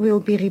denial will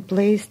be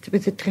replaced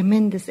with a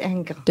tremendous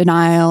anger.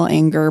 Denial,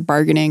 anger,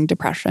 bargaining,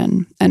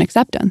 depression, and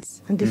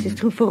acceptance. And this is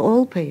true for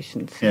all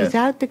patients,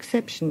 without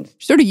exceptions.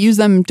 She sort of used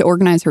them to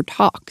organize her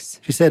talks.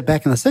 She said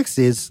back in the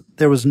 60s,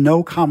 there was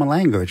no common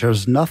language. There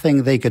was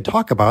nothing they could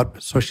talk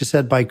about. So she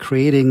said by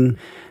creating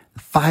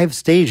 5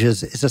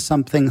 stages is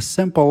something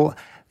simple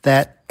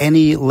that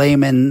any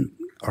layman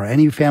or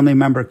any family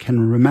member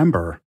can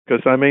remember.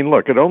 Because,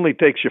 look, it only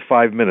takes you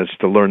 5 minutes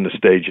to learn the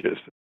stages.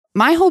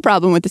 My whole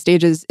problem with the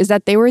stages is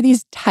that they were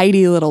these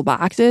tidy little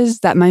boxes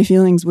that my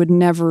feelings would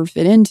never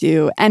fit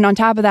into. And on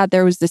top of that,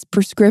 there was this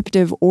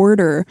prescriptive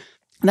order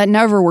that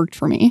never worked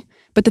for me.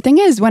 But the thing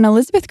is, when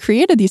Elizabeth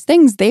created these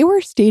things, they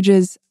were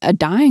stages a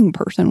dying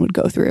person would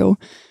go through,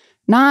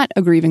 not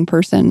a grieving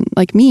person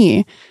like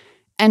me.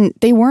 And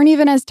they weren't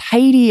even as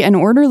tidy and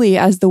orderly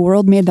as the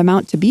world made them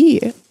out to be.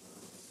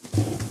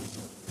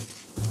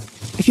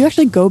 If you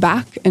actually go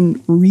back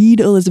and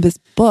read Elizabeth's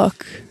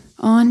book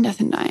on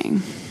death and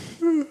dying,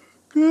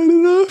 got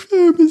it off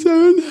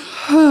Amazon,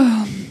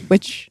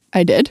 which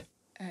I did.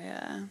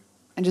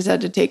 I just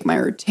had to take my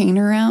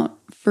retainer out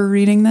for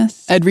reading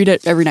this. I'd read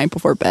it every night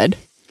before bed.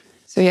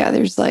 So yeah,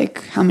 there's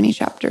like, how many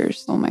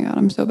chapters? Oh my God,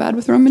 I'm so bad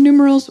with Roman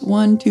numerals.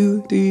 1,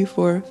 2, 3,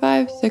 4,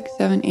 5, 6,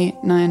 7, 8,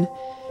 9,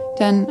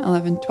 10,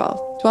 11,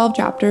 12. 12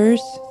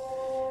 chapters,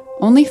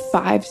 only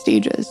 5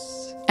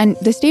 stages. And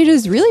the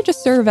stages really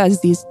just serve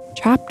as these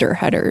chapter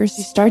headers.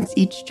 He starts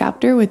each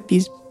chapter with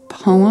these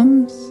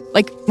poems.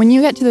 Like when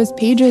you get to those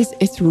pages,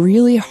 it's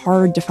really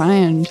hard to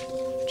find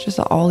just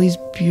all these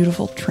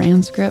beautiful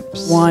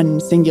transcripts.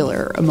 One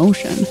singular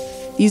emotion.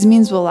 These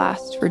memes will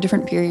last for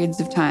different periods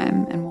of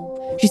time.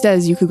 And she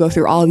says you could go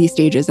through all of these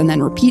stages and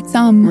then repeat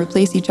some,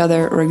 replace each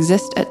other, or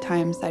exist at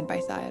times side by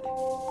side.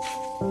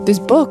 This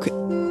book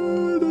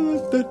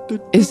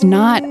is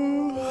not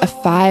a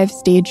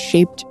 5-stage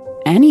shaped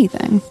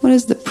anything. What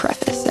does the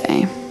preface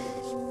say?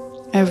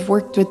 I've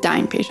worked with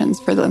dying patients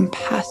for the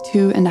past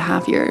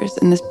 2.5 years,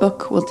 and this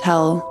book will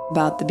tell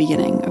about the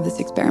beginning of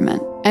this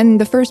experiment. And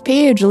the first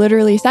page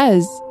literally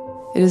says,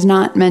 it is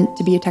not meant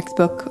to be a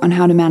textbook on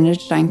how to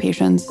manage dying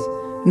patients,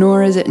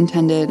 nor is it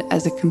intended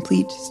as a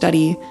complete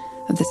study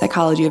of the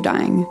psychology of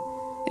dying.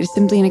 It is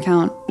simply an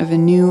account of a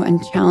new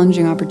and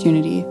challenging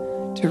opportunity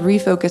to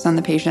refocus on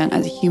the patient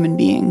as a human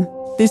being.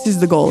 This is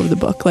the goal of the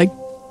book. Like,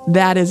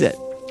 that is it.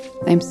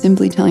 I'm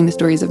simply telling the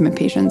stories of my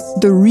patients.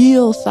 The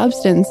real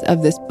substance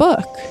of this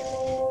book,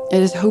 it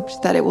is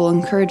hoped that it will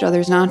encourage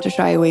others not to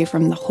shy away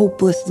from the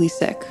hopelessly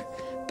sick,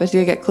 but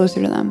to get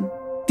closer to them.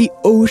 The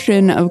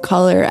ocean of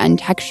color and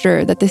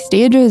texture that the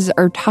stages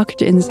are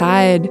tucked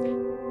inside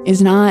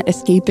is not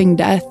escaping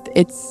death,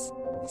 it's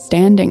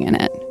standing in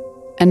it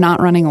and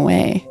not running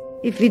away.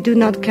 If we do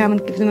not come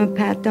and give them a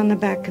pat on the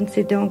back and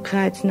say, don't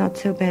cry, it's not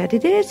so bad.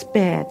 It is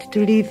bad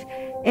to leave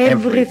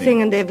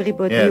everything and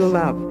everybody you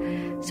love.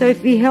 So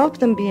if we help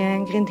them be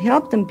angry and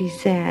help them be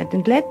sad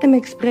and let them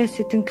express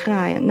it and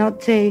cry and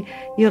not say,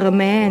 you're a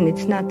man,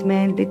 it's not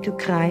manly to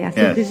cry. I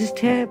think this is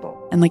terrible.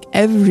 And like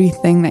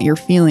everything that you're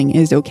feeling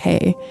is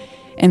okay.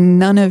 And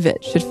none of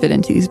it should fit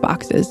into these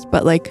boxes.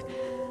 But like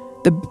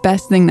the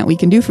best thing that we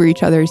can do for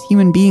each other as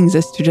human beings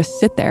is to just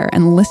sit there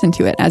and listen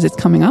to it as it's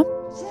coming up.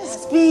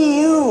 Just be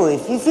you.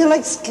 If you feel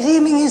like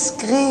screaming, you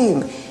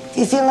scream. If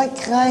you feel like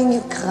crying, you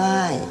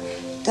cry.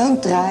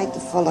 Don't try to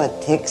follow a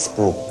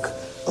textbook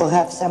or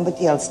have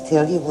somebody else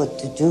tell you what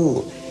to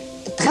do.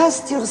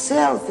 Trust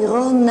yourself, your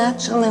own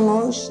natural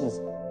emotions.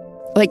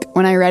 Like,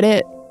 when I read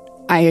it,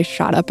 I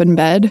shot up in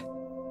bed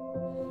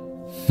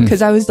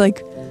because I was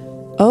like,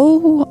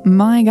 oh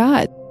my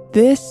God,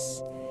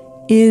 this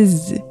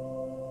is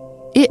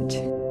it.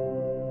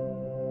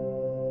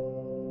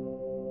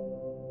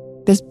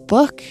 This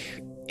book,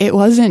 it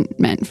wasn't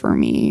meant for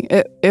me.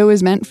 It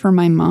was meant for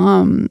my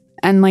mom.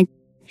 And like,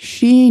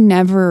 she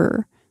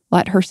never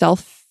let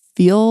herself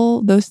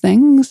feel those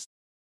things.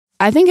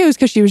 I think it was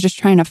because she was just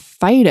trying to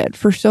fight it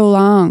for so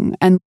long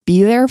and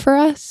be there for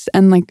us.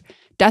 And like,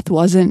 death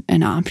wasn't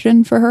an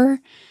option for her,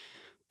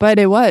 but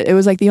it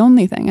was like the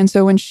only thing. And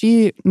so when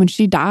she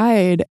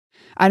died,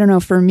 I don't know,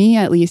 for me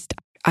at least,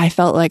 I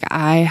felt like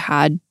I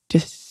had to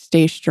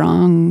stay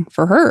strong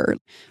for her.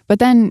 But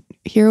then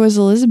here was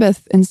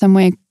Elizabeth in some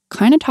way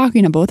kind of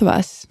talking to both of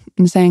us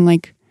and saying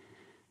like,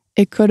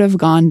 it could have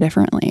gone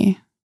differently.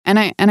 And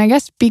I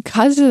guess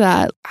because of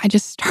that, I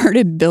just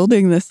started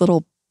building this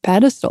little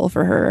pedestal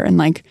for her. And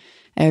like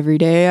every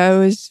day I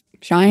was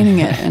shining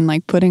it and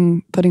like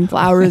putting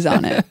flowers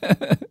on it.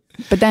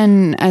 But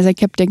then as I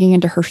kept digging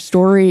into her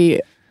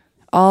story,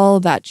 all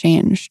that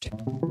changed.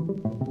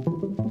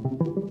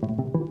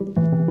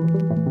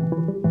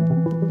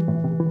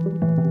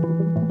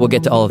 We'll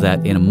get to all of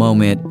that in a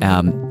moment.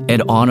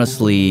 And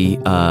honestly,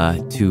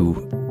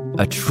 to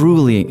a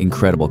truly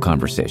incredible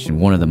conversation,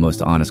 one of the most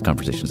honest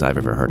conversations I've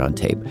ever heard on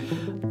tape,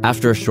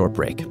 after a short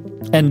break.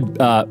 And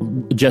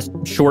just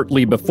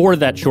shortly before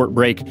that short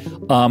break,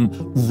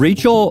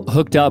 Rachel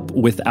hooked up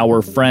with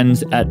our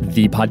friends at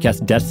the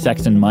podcast Death,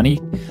 Sex, and Money.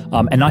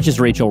 And not just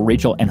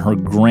Rachel and her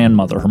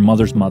grandmother, her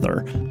mother's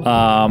mother.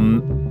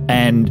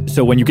 And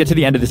so when you get to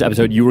the end of this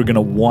episode, you are going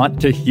to want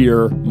to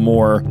hear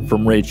more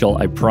from Rachel,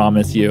 I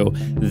promise you.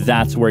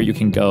 That's where you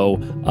can go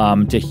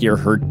to hear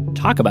her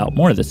talk about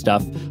more of this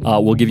stuff.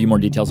 We'll give you more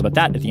details about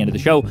that at the end of the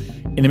show.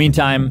 In the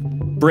meantime,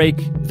 break,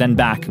 then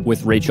back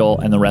with Rachel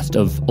and the rest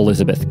of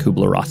Elizabeth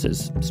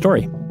Kubler-Ross's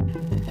story.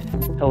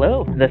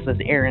 Hello, this is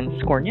Aaron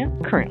Skornia,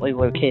 currently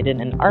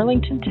located in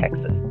Arlington,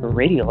 Texas.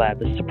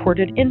 Radiolab is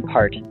supported in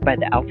part by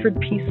the Alfred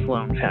P.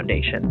 Sloan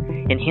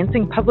Foundation,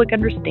 enhancing public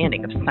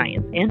understanding of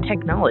science and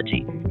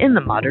technology in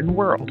the modern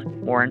world.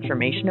 More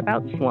information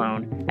about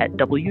Sloan at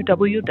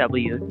www.sloan.org.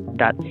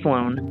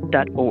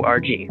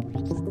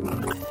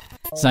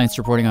 Science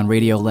Reporting on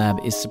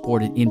Radiolab is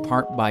supported in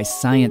part by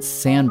Science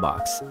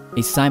Sandbox,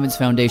 a Simons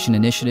Foundation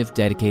initiative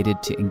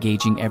dedicated to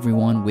engaging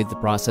everyone with the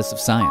process of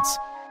science.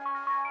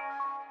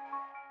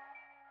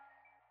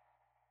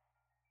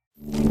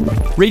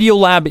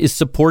 Radiolab is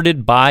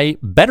supported by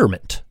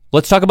Betterment.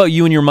 Let's talk about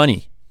you and your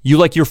money. You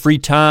like your free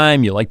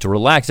time, you like to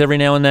relax every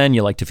now and then,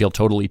 you like to feel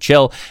totally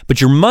chill,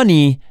 but your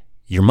money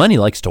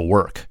likes to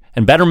work.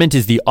 And Betterment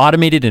is the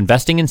automated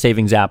investing and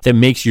savings app that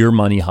makes your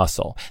money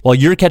hustle. While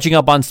you're catching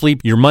up on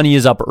sleep, your money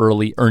is up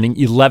early, earning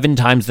 11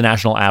 times the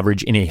national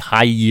average in a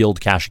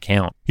high-yield cash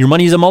account. Your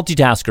money is a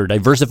multitasker,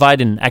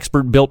 diversified in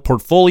expert-built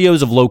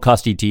portfolios of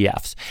low-cost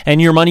ETFs.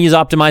 And your money is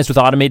optimized with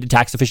automated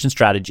tax-efficient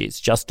strategies,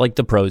 just like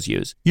the pros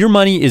use. Your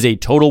money is a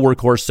total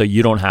workhorse, so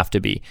you don't have to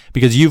be,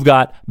 because you've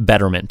got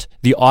Betterment,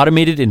 the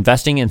automated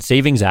investing and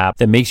savings app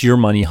that makes your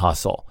money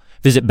hustle.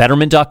 Visit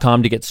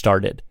Betterment.com to get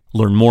started.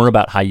 Learn more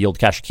about high-yield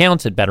cash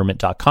accounts at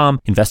Betterment.com.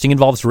 Investing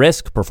involves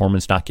risk,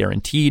 performance not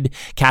guaranteed.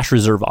 Cash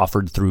reserve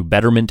offered through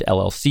Betterment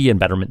LLC and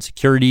Betterment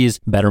Securities.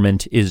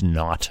 Betterment is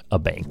not a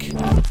bank.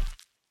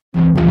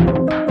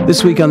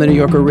 This week on the New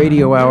Yorker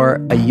Radio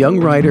Hour, a young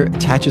writer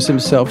attaches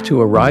himself to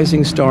a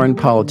rising star in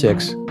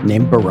politics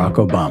named Barack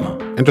Obama.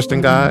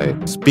 Interesting guy,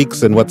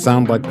 speaks in what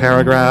sound like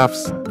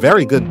paragraphs.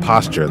 Very good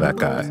posture, that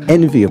guy.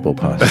 Enviable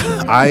posture.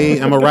 I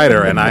am a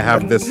writer, and I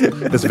have this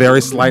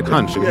very slight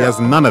hunch, and he has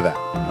none of that.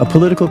 A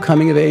political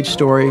coming-of-age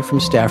story from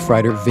staff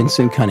writer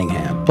Vincent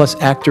Cunningham, plus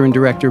actor and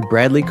director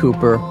Bradley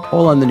Cooper,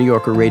 all on the New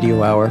Yorker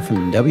Radio Hour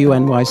from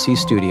WNYC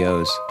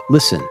Studios.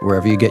 Listen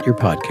wherever you get your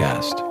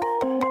podcast.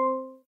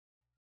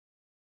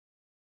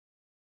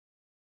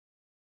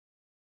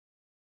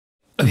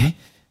 Okay,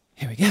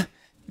 here we go.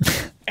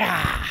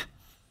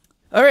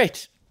 All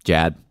right.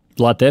 Jad.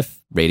 Latif.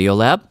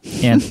 Radiolab.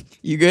 And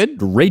you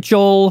good?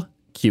 Rachel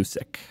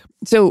Cusick.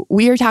 So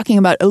we are talking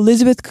about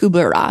Elizabeth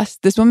Kubler-Ross,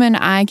 this woman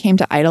I came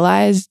to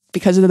idolize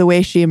because of the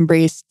way she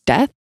embraced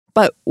death.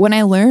 But when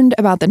I learned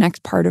about the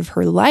next part of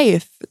her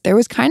life, there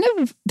was kind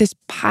of this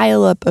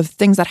pileup of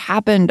things that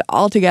happened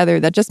all together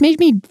that just made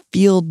me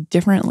feel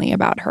differently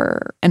about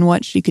her and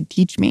what she could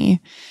teach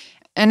me.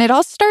 And it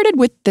all started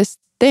with this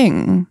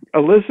thing.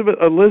 Elizabeth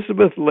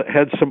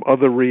had some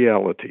other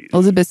realities.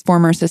 Elizabeth's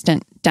former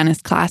assistant,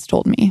 Dennis Class,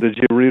 told me. Did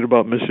you read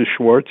about Mrs.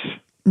 Schwartz?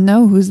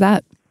 No, who's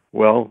that?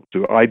 Well,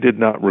 I did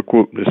not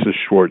recruit Mrs.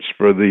 Schwartz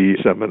for the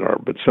seminar,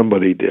 but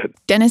somebody did.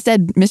 Dennis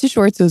said Mrs.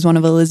 Schwartz was one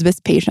of Elizabeth's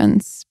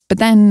patients. But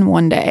then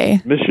one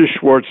day, Mrs.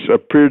 Schwartz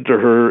appeared to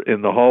her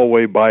in the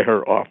hallway by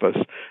her office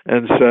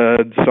and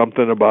said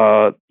something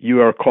about,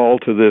 "You are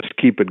called to this,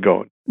 keep it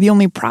going." The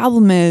only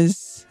problem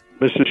is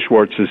Mrs.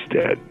 Schwartz is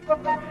dead.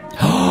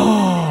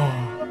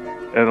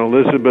 And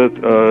Elizabeth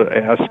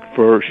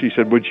she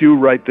said, "Would you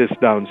write this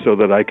down so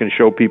that I can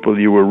show people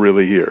you were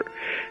really here?"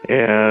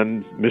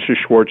 And Mrs.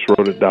 Schwartz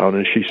wrote it down,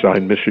 and she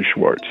signed Mrs.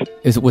 Schwartz.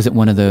 Was it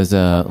one of those,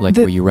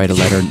 where you write a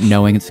letter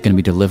knowing it's going to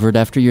be delivered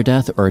after your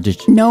death, or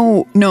did you...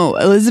 No.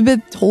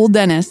 Elizabeth told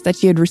Dennis that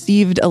she had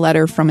received a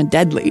letter from a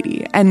dead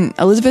lady. And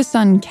Elizabeth's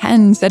son,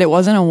 Ken, said it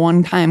wasn't a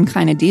one-time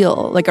kind of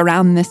deal. Like,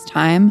 around this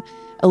time,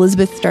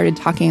 Elizabeth started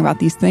talking about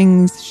these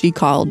things she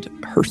called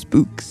her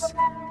spooks.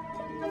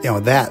 You know,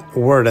 that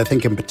word, I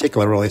think in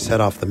particular, really set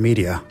off the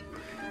media.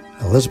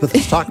 Elizabeth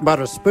was talking about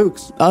her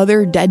spooks.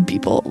 Other dead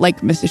people,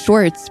 like Mrs.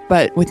 Schwartz,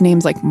 but with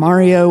names like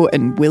Mario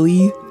and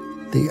Willie.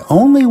 The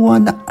only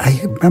one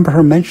I remember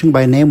her mentioning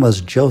by name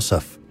was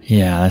Joseph.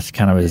 Yeah, that's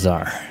kind of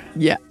bizarre.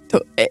 Yeah,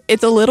 so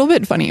it's a little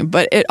bit funny,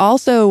 but it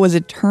also was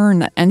a turn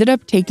that ended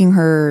up taking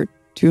her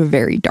to a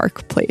very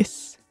dark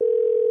place.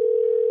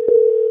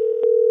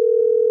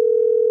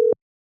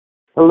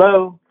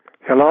 Hello?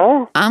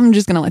 I'm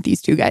just going to let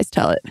these two guys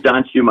tell it.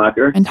 Don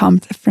Schumacher. And Tom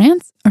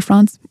Franz.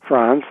 Franz.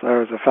 I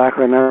was a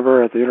faculty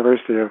member at the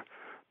University of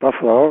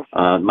Buffalo.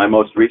 My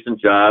most recent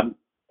job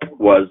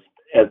was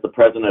as the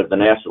president of the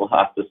National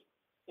Hospice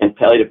and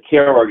Palliative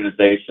Care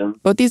Organization.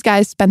 Both these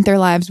guys spent their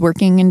lives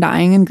working and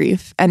dying in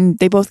grief, and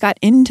they both got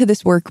into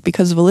this work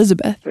because of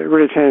Elizabeth. It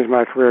really changed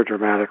my career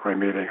dramatically,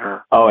 meeting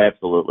her. Oh,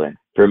 absolutely.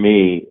 For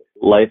me,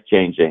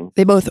 life-changing.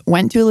 They both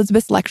went to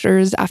Elizabeth's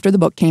lectures after the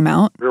book came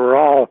out. We were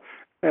all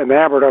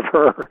enamored of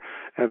her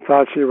and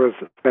thought she was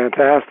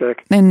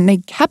fantastic. And they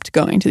kept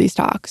going to these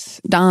talks,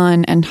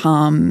 Don and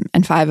Tom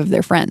and 5 of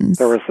their friends.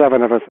 There were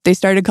 7 of us. They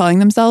started calling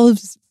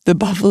themselves the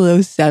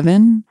Buffalo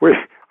 7.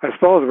 I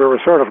suppose we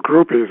were sort of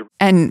groupies.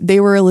 And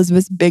they were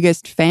Elizabeth's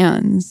biggest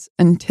fans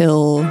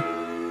until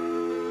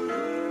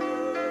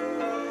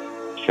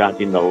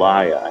Shanti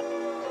Nalaya.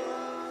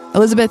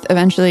 Elizabeth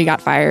eventually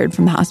got fired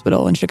from the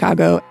hospital in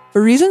Chicago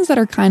for reasons that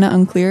are kind of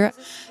unclear.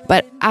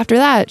 But after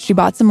that, she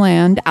bought some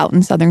land out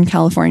in Southern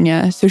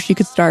California so she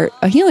could start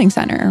a healing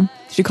center.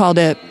 She called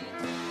it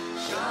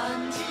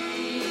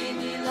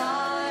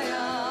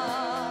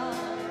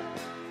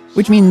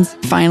which means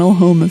final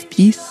home of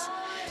peace.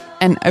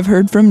 And I've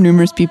heard from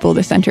numerous people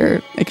the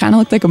center, it kind of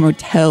looked like a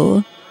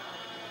motel.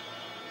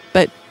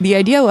 But the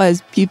idea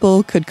was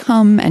people could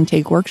come and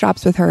take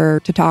workshops with her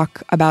to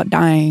talk about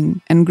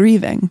dying and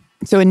grieving.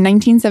 So in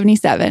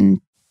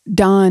 1977,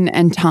 Don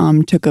and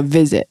Tom took a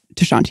visit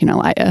to Shanti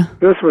Nalaya.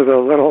 This was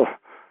a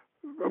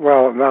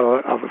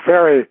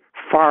very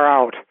far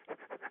out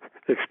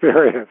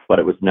experience. But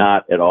it was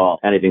not at all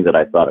anything that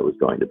I thought it was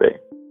going to be.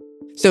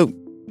 So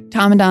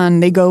Tom and Don,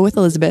 they go with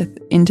Elizabeth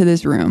into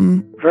this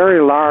room.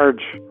 Very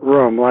large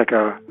room, like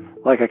a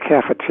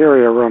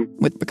cafeteria room.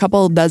 With a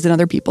couple dozen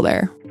other people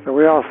there. So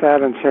we all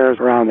sat in chairs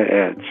around the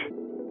edge.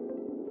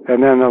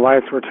 And then the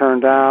lights were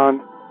turned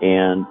down.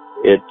 And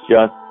it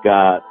just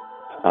got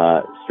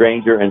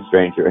stranger and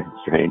stranger and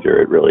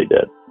stranger. It really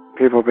did.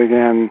 People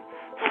began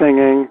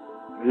singing.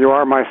 You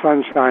Are My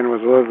Sunshine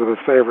was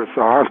Elizabeth's favorite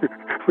song.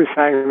 We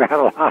sang that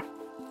a lot.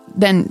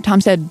 Then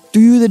Tom said,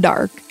 through the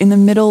dark, in the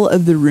middle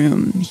of the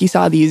room, he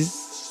saw these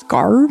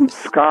scarves?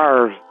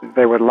 Scarves.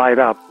 They would light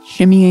up.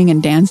 Shimmying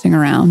and dancing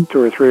around.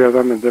 2 or 3 of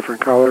them in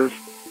different colors.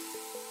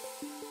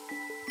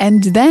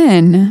 And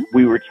then...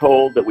 we were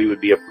told that we would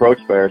be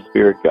approached by our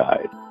spirit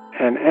guide.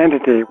 An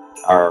entity.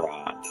 Our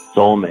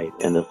soulmate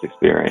in this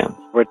experience.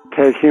 Would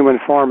take human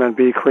form and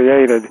be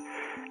created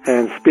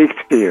and speak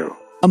to you.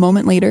 A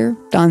moment later,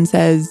 Don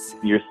says...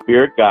 your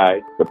spirit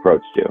guide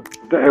approached you.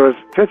 It was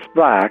pitch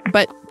black.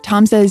 But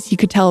Tom says he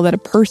could tell that a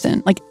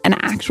person, like an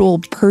actual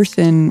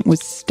person, was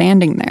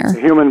standing there.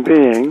 A human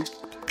being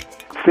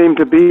seemed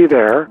to be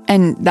there.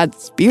 And that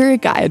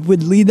spirit guide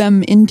would lead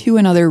them into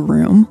another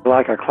room.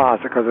 Like a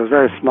closet, because it was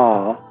very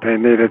small. They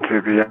needed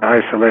to be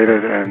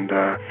isolated and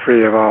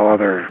free of all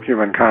other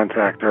human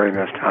contact during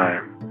this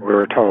time, we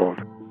were told.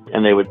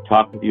 And they would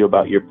talk with you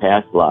about your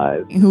past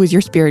lives. Who was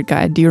your spirit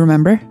guide? Do you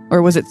remember?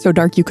 Or was it so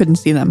dark you couldn't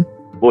see them?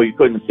 Well, you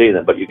couldn't see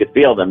them, but you could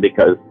feel them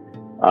because,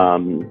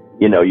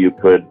 you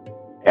could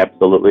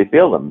absolutely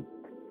feel them.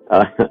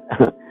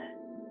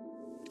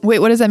 Wait,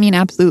 what does that mean,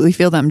 absolutely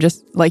feel them?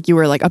 Just like you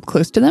were like up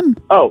close to them?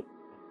 Oh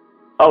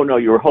no,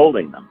 you were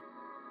holding them.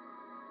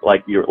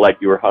 Like you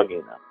were hugging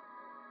them.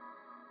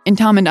 In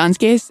Tom and Don's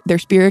case, their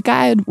spirit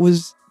guide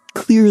was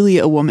clearly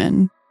a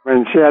woman.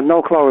 And she had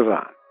no clothes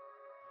on.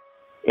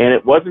 And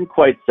it wasn't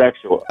quite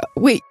sexual.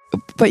 Wait,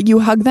 but you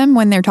hug them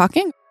when they're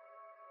talking?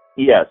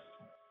 Yes.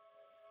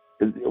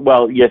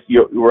 Well, yes,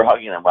 you were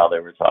hugging them while they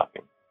were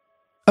talking.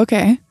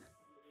 Okay.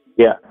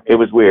 Yeah, it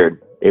was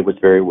weird. It was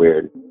very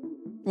weird.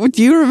 Well,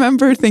 do you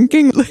remember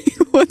thinking, like,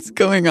 what's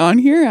going on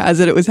here as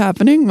it was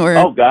happening? Or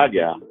oh, God,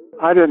 yeah.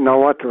 I didn't know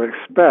what to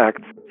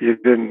expect. You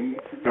didn't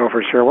know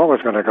for sure what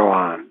was going to go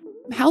on.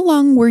 How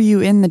long were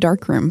you in the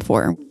dark room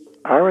for?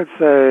 I would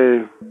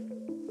say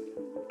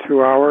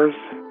 2 hours.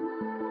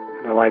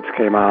 The lights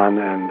came on,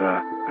 and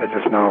I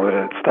just know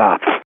that it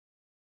stopped.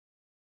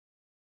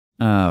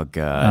 Oh,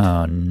 God.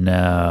 Oh,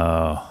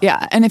 no.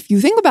 Yeah, and if you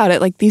think about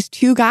it, like these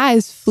 2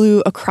 guys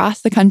flew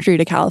across the country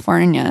to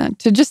California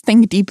to just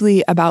think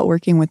deeply about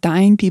working with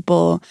dying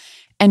people.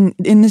 And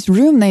in this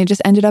room, they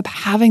just ended up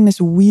having this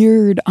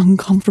weird,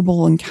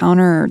 uncomfortable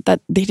encounter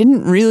that they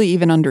didn't really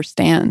even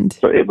understand.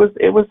 So it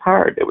was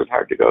hard. It was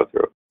hard to go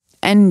through.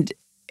 And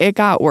it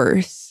got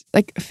worse.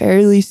 Like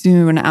fairly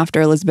soon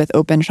after Elizabeth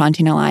opened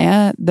Shanti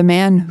Nilaya, the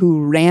man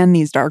who ran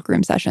these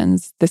darkroom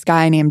sessions, this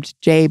guy named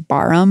Jay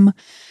Barham,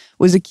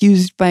 was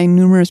accused by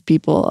numerous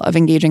people of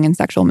engaging in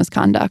sexual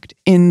misconduct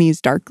in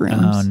these dark rooms.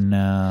 Oh,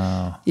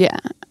 no. Yeah.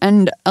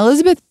 And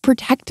Elizabeth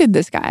protected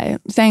this guy,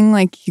 saying,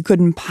 like, he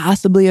couldn't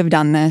possibly have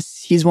done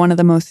this. He's one of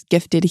the most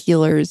gifted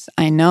healers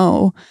I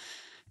know.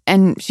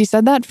 And she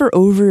said that for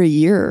over a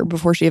year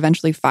before she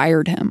eventually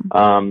fired him.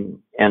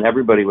 And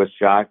everybody was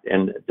shocked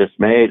and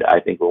dismayed,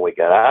 I think, when we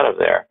got out of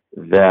there,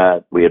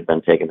 that we had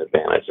been taken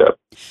advantage of.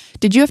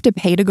 Did you have to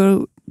pay to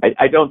go?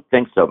 I don't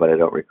think so, but I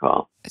don't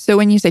recall. So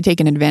when you say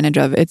taken advantage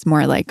of, it's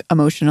more like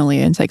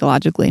emotionally and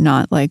psychologically,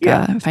 not like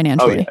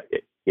financially. Oh,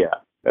 yeah.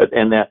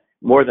 And that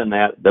more than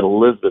that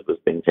Elizabeth was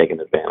being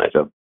taken advantage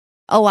of.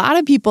 A lot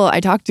of people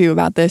I talked to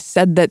about this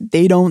said that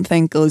they don't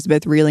think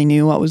Elizabeth really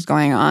knew what was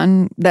going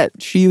on, that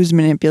she was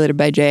manipulated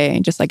by Jay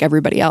just like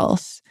everybody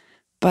else.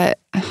 But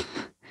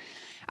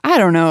I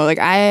don't know. Like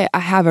I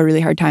have a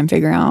really hard time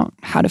figuring out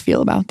how to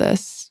feel about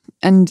this.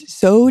 And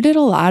so did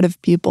a lot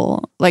of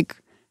people. Like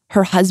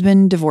her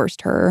husband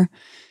divorced her.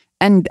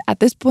 And at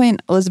this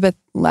point, Elizabeth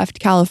left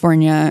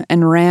California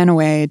and ran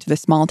away to the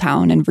small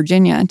town in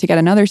Virginia to get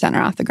another center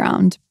off the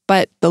ground.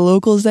 But the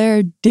locals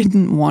there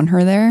didn't want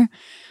her there.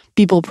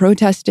 People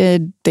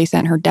protested. They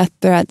sent her death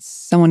threats.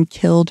 Someone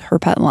killed her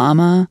pet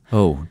llama.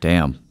 Oh,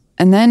 damn.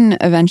 And then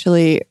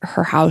eventually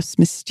her house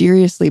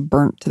mysteriously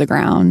burnt to the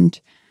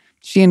ground.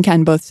 She and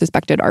Ken both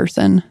suspected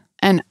arson.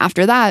 And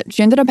after that,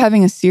 she ended up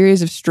having a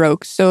series of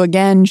strokes. So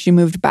again, she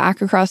moved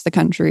back across the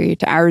country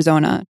to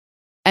Arizona.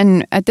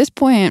 And at this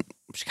point,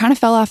 she kind of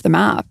fell off the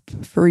map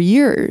for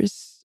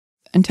years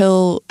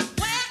until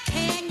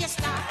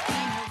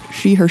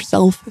she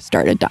herself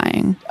started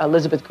dying.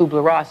 Elizabeth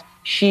Kubler-Ross,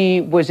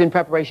 she was in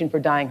preparation for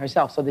dying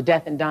herself. So the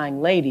death and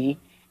dying lady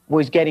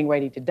was getting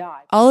ready to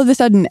die. All of a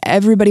sudden,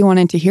 everybody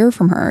wanted to hear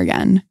from her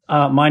again.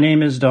 My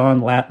name is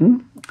Don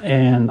Lattin,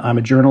 and I'm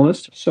a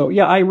journalist. So,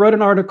 yeah, I wrote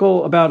an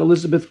article about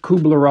Elizabeth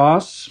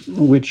Kubler-Ross,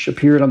 which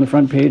appeared on the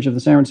front page of the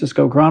San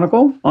Francisco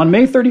Chronicle. On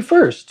May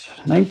 31st,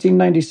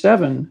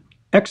 1997,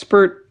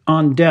 expert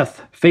on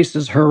death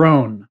faces her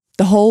own.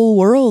 The whole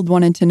world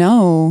wanted to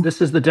know.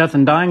 This is the death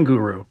and dying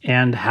guru.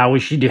 And how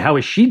is she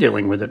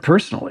dealing with it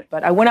personally?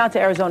 But I went out to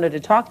Arizona to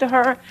talk to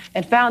her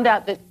and found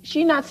out that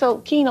she's not so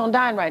keen on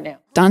dying right now.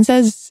 Don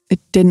says it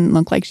didn't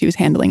look like she was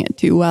handling it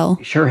too well.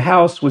 Her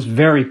house was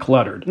very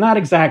cluttered. Not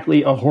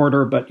exactly a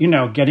hoarder, but,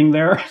 getting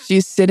there.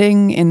 She's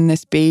sitting in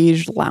this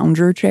beige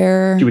lounger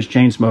chair. She was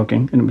chain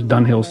smoking, and it was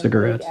Dunhill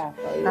cigarettes.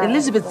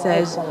 Elizabeth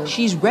says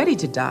she's ready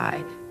to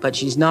die, but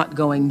she's not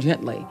going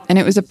gently. And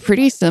it was a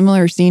pretty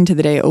similar scene to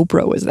the day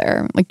Oprah was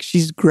there. Like,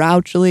 she's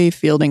grouchily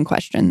fielding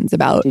questions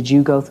about... Did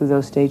you go through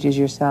those stages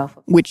yourself?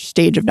 Which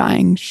stage of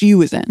dying she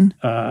was in.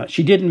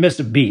 She didn't miss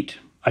a beat.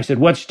 I said,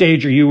 what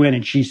stage are you in?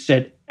 And she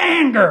said,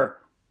 anger.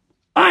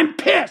 I'm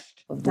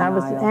pissed. I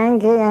was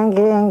angry,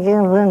 and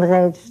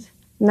enraged.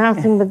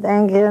 Nothing but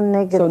anger and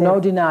negative. So no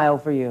denial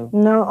for you?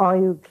 No, are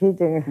you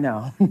kidding?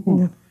 No.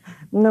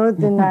 No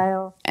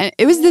denial. And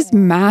it was this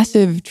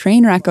massive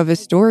train wreck of a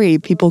story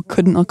people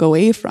couldn't look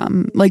away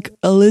from. Like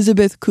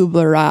Elisabeth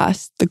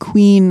Kubler-Ross, the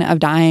queen of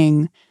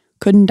dying,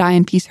 couldn't die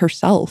in peace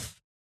herself.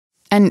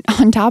 And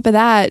on top of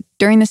that,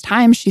 during this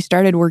time, she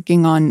started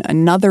working on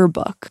another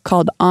book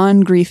called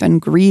On Grief and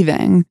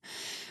Grieving,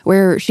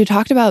 where she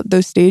talked about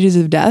those stages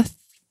of death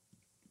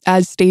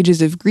as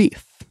stages of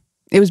grief.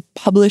 It was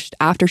published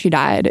after she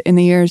died in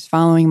the years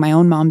following my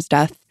own mom's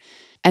death.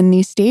 And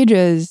these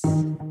stages...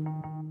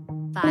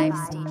 5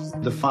 stages.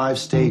 The 5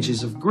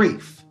 stages of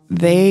grief.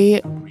 They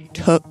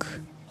took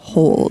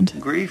hold.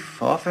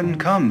 Grief often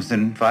comes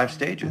in 5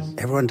 stages.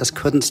 Everyone just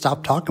couldn't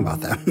stop talking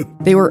about them.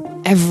 They were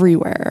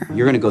everywhere.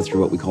 You're going to go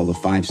through what we call the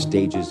 5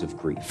 stages of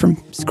grief. From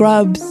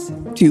Scrubs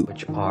to...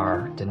 Which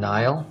are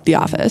denial. The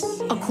Office.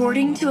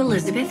 According to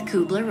Elisabeth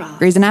Kubler-Ross,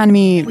 Grey's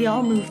Anatomy. We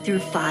all move through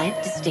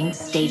 5 distinct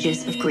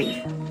stages of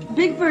grief.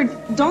 Big Bird,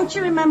 don't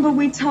you remember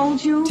we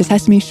told you? To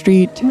Sesame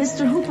Street.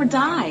 Mr. Hooper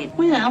died.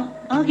 Well,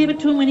 I'll give it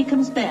to him when he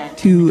comes back.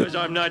 To because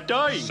I'm not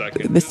dying.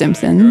 The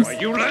Simpsons.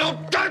 You little...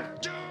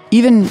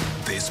 Even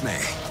this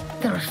May,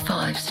 there are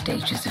 5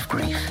 stages of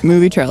grief.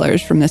 Movie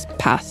trailers from this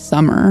past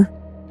summer.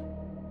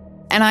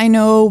 And I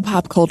know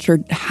pop culture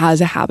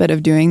has a habit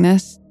of doing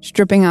this,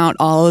 stripping out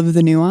all of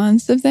the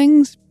nuance of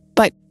things,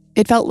 but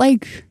it felt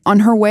like on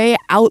her way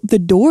out the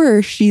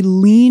door, she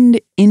leaned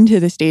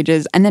into the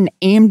stages and then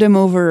aimed him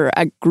over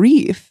at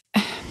grief.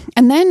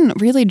 And then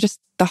really just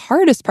the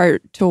hardest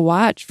part to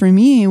watch for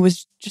me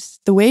was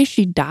just the way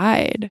she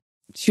died.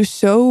 She was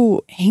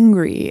so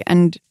angry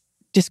and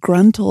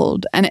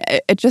disgruntled, and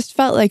it just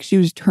felt like she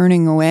was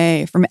turning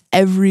away from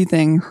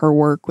everything her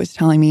work was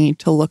telling me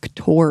to look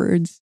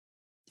towards.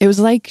 It was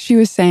like she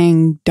was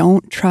saying,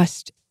 don't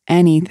trust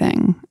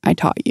anything I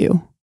taught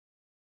you.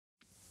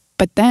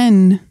 But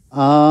then...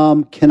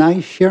 Can I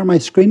share my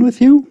screen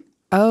with you?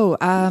 Oh,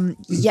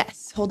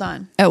 yes. Hold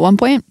on. At one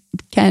point,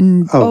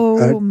 Ken...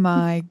 Oh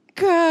my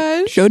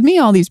gosh. Showed me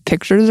all these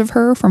pictures of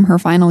her from her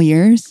final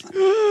years.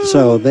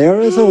 So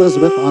there is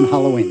Elizabeth on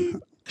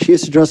Halloween. She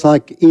used to dress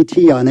like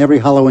E.T. on every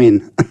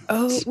Halloween.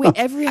 Oh, wait,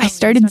 every Halloween. I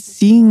started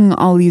seeing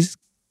all these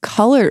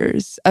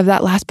colors of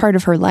that last part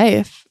of her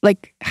life.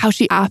 Like how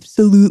she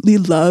absolutely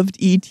loved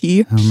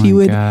E.T. She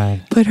would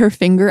put her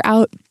finger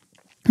out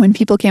when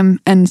people came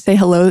and say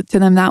hello to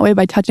them that way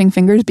by touching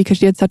fingers because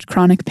she had such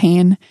chronic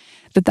pain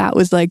that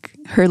was like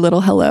her little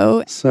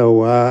hello.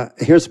 So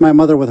here's my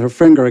mother with her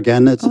finger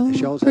again.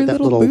 She always had that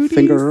little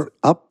finger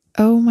up.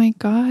 Oh my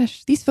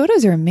gosh. These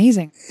photos are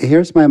amazing.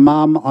 Here's my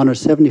mom on her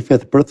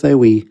 75th birthday.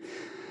 We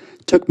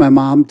took my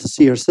mom to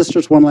see her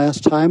sisters one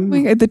last time. Oh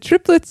my God, the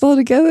triplets all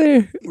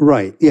together.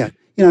 Right, yeah.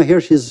 You know,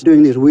 here she's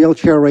doing these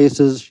wheelchair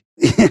races.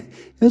 It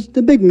was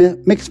the big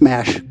mix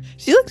mash.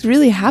 She looks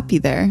really happy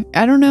there.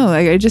 I don't know.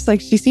 I just like,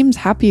 she seems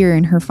happier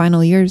in her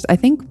final years. I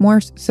think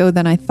more so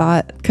than I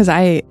thought. Because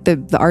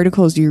the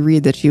articles you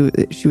read that she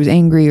was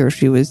angry or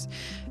she was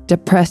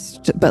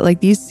depressed. But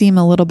like these seem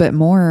a little bit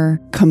more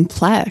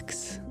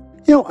complex.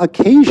 You know,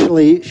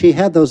 occasionally she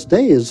had those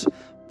days,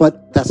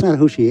 but that's not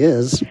who she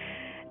is.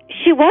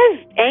 She was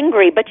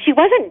angry, but she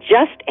wasn't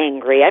just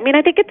angry. I mean,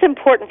 I think it's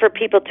important for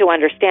people to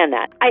understand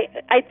that.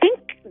 I think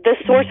the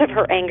source of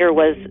her anger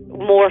was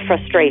more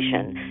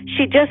frustration.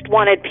 She just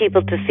wanted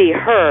people to see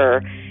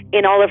her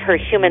in all of her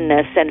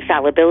humanness and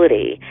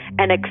fallibility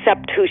and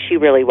accept who she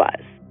really was.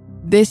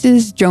 This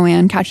is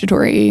Joanne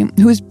Cacciatore,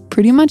 who was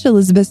pretty much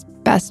Elizabeth's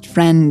best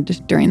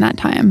friend during that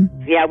time.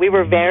 Yeah, we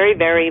were very,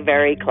 very,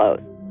 very close.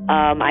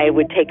 I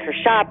would take her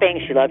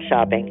shopping. She loved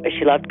shopping.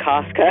 She loved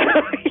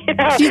Costco. You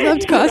know? She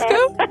loved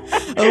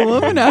Costco? A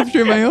woman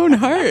after my own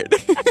heart.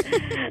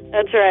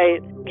 That's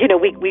right. You know,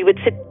 we would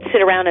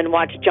sit around and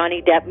watch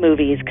Johnny Depp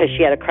movies because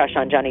she had a crush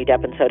on Johnny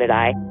Depp, and so did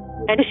I.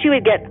 And she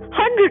would get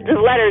hundreds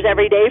of letters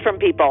every day from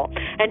people.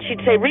 And she'd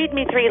say, read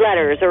me 3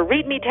 letters or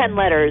read me 10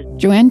 letters.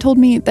 Joanne told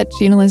me that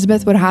she and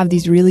Elizabeth would have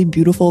these really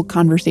beautiful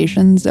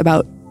conversations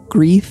about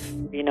grief.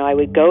 You know, I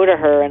would go to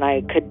her and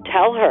I could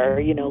tell her,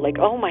 you know, like,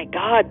 oh my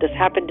God, this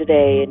happened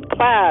today in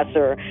class,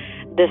 or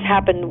this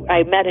happened,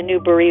 I met a new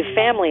bereaved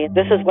family,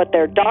 this is what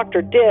their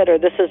doctor did, or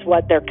this is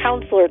what their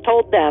counselor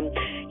told them,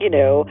 you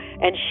know,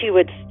 and she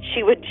would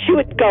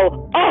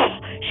go, oh,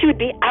 she would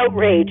be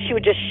outraged. She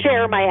would just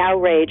share my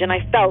outrage, and I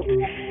felt,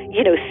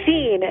 you know,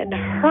 seen and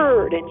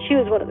heard, and she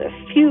was one of the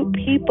few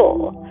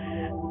people,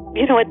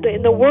 you know,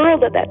 in the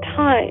world at that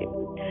time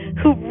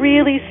who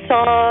really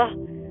saw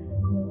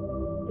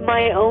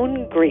my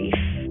own grief,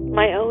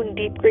 my own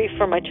deep grief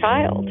for my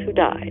child who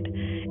died,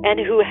 and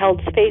who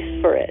held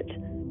space for it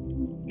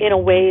in a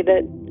way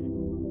that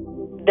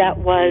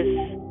was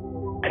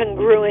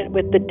congruent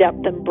with the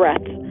depth and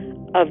breadth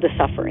of the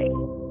suffering.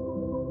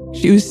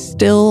 She was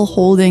still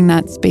holding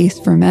that space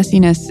for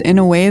messiness in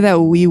a way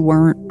that we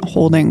weren't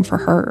holding for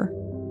her.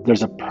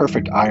 There's a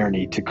perfect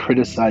irony to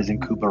criticizing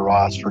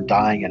Kubler-Ross for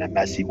dying in a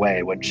messy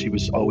way when she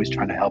was always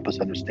trying to help us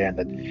understand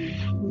that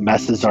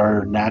messes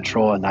are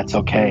natural and that's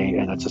okay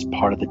and that's just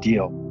part of the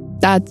deal.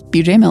 That's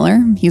BJ Miller.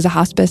 He's a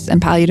hospice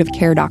and palliative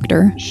care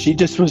doctor. She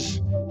just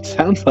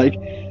sounds like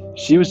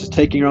she was just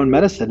taking her own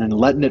medicine and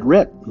letting it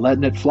rip,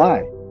 letting it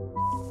fly.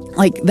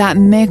 Like that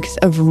mix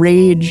of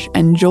rage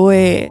and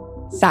joy,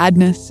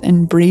 sadness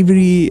and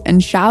bravery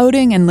and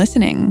shouting and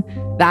listening,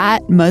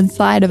 that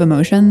mudslide of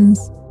emotions,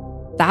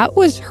 that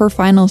was her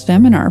final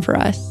seminar for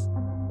us.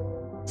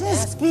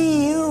 Just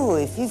be you.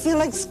 If you feel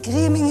like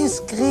screaming, you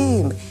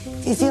scream.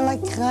 If you feel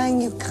like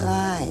crying, you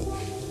cry.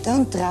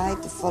 Don't try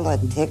to follow a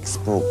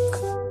textbook.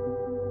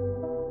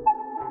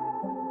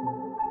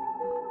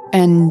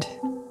 And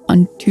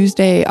on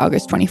Tuesday,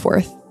 August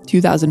 24th,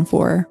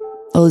 2004,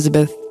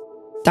 Elizabeth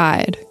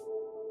died.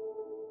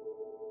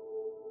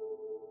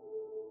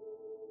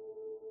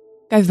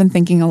 I've been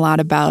thinking a lot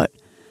about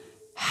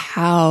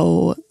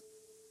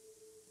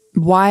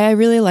why I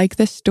really like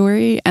this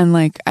story. And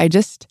like, I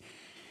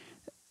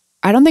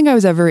don't think I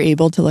was ever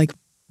able to like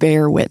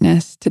bear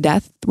witness to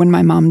death when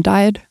my mom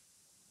died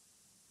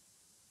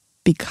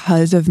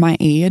because of my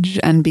age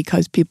and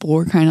because people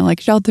were kind of like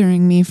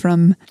sheltering me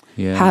from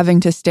having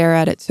to stare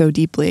at it so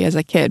deeply as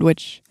a kid,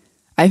 which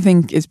I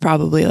think is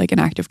probably like an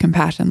act of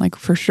compassion, like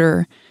for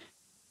sure.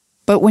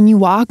 But when you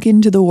walk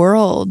into the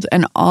world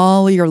and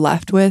all you're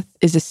left with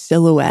is a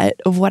silhouette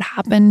of what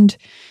happened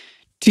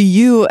to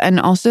you and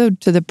also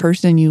to the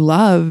person you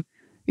love,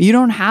 you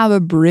don't have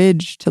a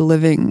bridge to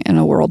living in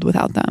a world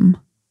without them.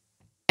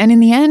 And in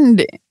the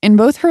end, in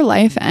both her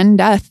life and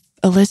death,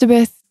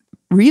 Elizabeth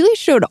really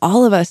showed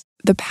all of us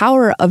the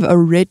power of a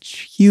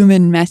rich,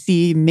 human,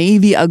 messy,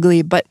 maybe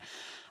ugly, but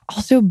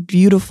also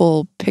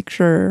beautiful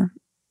picture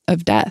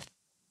of death.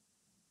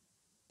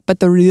 But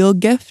the real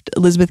gift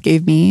Elizabeth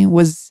gave me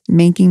was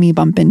making me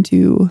bump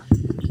into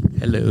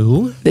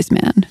this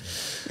man.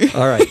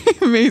 All right.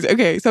 Amazing.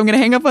 Okay, so I'm going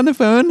to hang up on the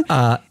phone.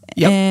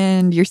 Yep.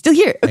 And you're still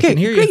here. Okay, I can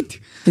hear great.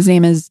 You. His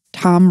name is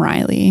Tom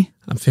Riley.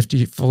 I'm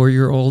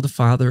 54-year-old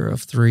father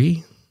of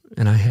 3,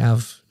 and I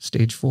have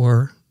stage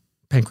 4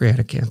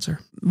 pancreatic cancer.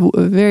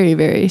 A very,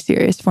 very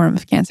serious form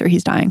of cancer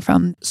he's dying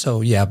from.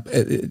 So yeah,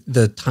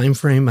 the time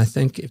frame I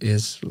think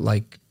is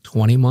like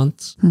 20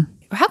 months.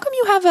 How come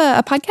you have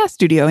a podcast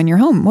studio in your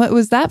home? What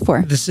was that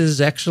for? This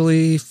is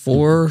actually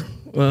for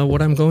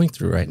what I'm going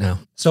through right now.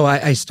 So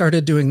I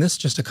started doing this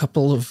just a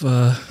couple of,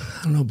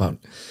 about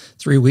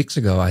 3 weeks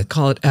ago. I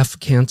call it F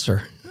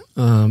Cancer.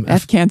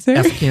 F Cancer?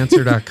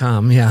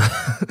 FCancer.com, yeah.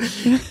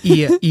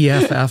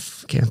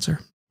 EFF Cancer.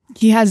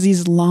 He has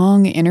these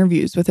long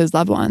interviews with his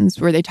loved ones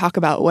where they talk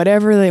about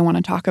whatever they want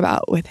to talk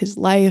about with his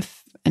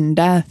life and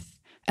death.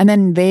 And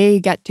then they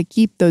get to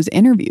keep those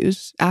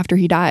interviews after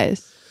he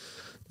dies.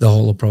 The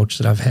whole approach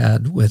that I've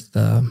had with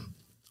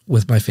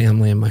my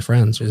family and my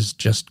friends is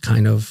just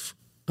kind of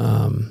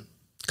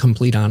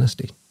complete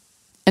honesty.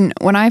 And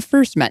when I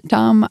first met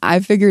Tom, I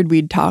figured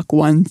we'd talk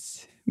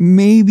once,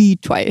 maybe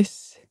twice.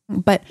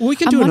 But we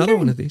can do another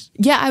one of these.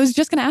 Yeah, I was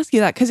just going to ask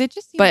you that because it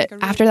just seemed like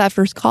after that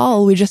first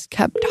call, we just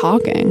kept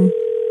talking.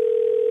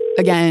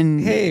 Again.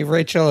 Hey,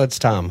 Rachel, it's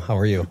Tom. How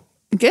are you?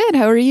 Good.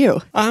 How are you?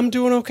 I'm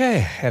doing okay.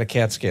 Had a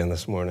CAT scan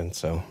this morning,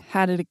 so.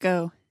 How did it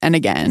go? And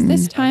again,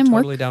 this time I'm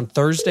totally down.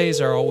 Thursdays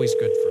are always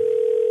good for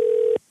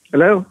me.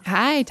 Hello.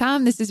 Hi,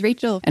 Tom. This is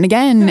Rachel. And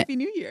again, Happy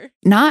New Year.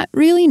 Not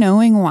really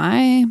knowing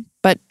why,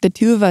 but the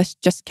two of us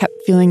just kept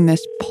feeling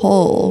this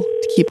pull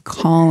to keep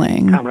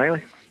calling. Tom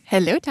Riley.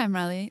 Hello, Tom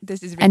Riley.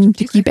 This is Rachel. And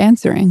to keep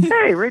answering.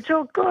 Hey,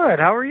 Rachel. Good.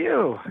 How are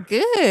you?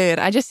 Good.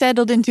 I just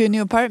settled into a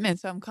new apartment,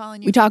 so I'm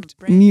calling you. We talked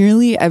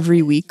nearly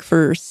every week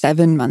for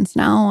 7 months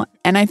now.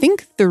 And I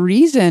think the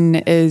reason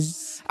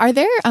is, are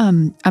there,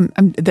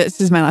 this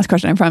is my last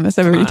question, I promise.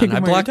 I've already taken I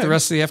blocked the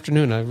rest of the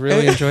afternoon. I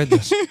really enjoyed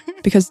this.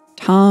 Because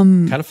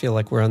Tom... kind of feel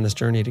like we're on this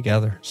journey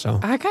together, so...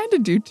 I kind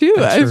of do, too.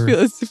 I feel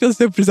it feels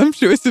so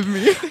presumptuous of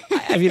me.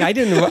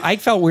 I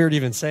felt weird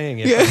even saying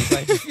it. Yeah.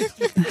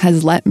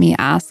 Has let me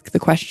ask the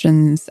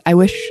questions I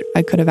wish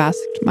I could have asked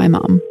my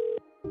mom.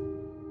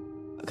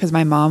 Because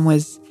my mom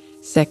was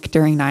sick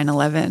during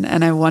 9/11,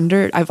 and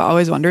I've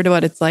always wondered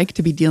what it's like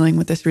to be dealing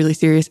with this really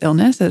serious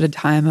illness at a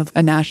time of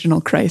a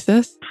national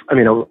crisis. I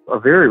mean, a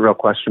very real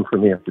question for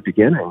me at the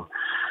beginning.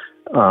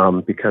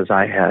 Because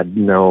I had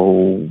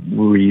no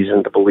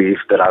reason to believe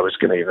that I was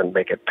going to even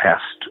make it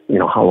past,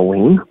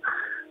 Halloween,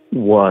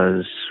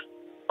 was,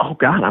 oh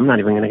God, I'm not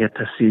even going to get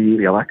to see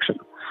the election.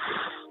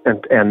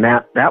 And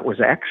that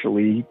was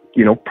actually,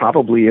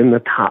 probably in the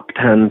top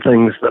 10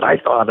 things that I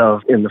thought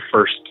of in the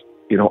first,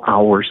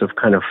 hours of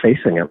kind of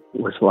facing it.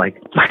 Was like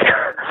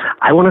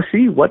I want to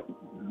see what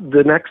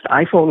the next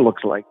iPhone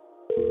looks like.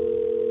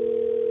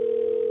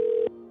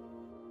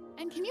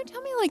 And can you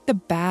tell me like the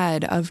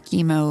bad of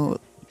chemo?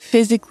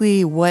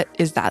 Physically, what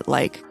is that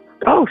like?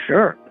 Oh,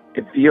 sure.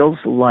 It feels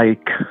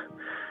like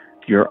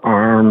your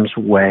arms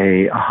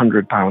weigh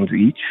 100 pounds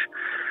each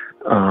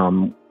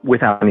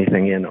without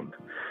anything in them.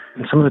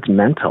 And some of it's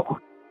mental.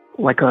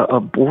 like a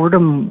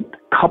boredom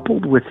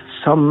coupled with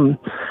some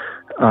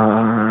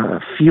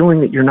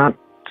feeling that you're not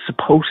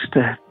supposed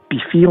to be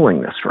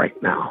feeling this right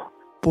now.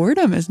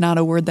 Boredom is not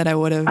a word that I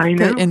would have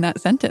put in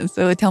that sentence.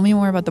 So tell me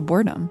more about the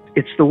boredom.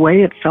 It's the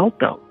way it felt,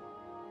 though.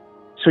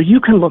 So you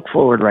can look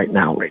forward right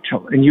now,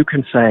 Rachel, and you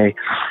can say,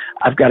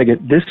 I've got to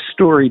get this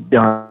story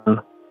done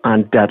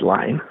on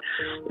deadline.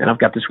 And I've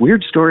got this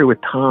weird story with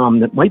Tom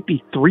that might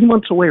be 3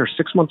 months away or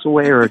 6 months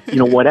away or,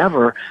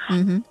 whatever.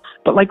 Mm-hmm.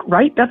 But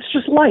right, that's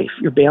just life.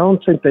 You're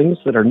balancing things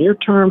that are near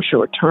term,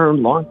 short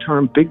term, long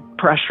term, big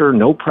pressure,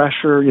 no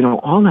pressure,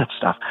 all that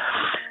stuff.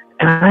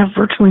 And I have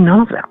virtually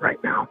none of that right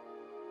now.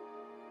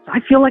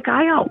 I feel like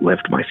I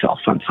outlived myself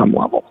on some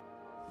level.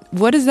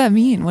 What does that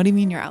mean? What do you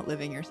mean you're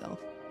outliving yourself?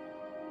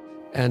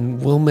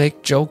 And we'll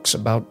make jokes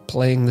about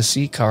playing the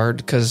C card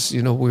because,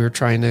 we were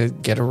trying to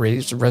get a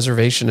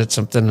reservation at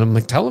something. And I'm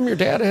like, tell him your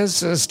dad has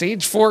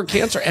stage 4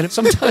 cancer. And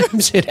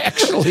sometimes it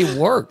actually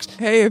works.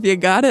 Hey, if you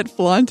got it,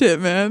 flaunt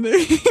it, man.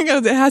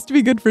 It has to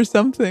be good for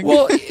something.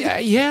 Well,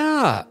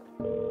 yeah.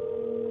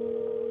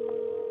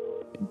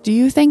 Do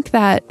you think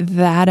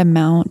that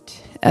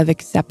amount of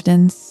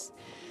acceptance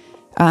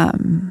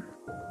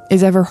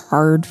is ever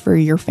hard for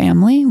your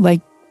family?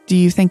 Like, do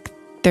you think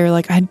they're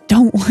like, I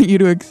don't want you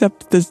to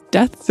accept this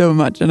death so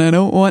much, and I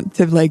don't want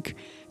to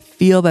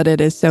feel that it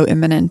is so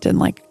imminent and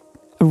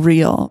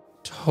real?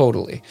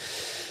 Totally.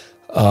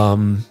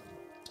 Not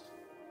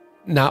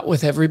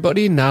with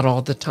everybody, not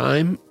all the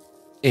time.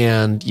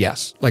 And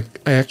yes, I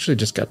actually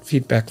just got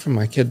feedback from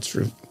my kids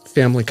through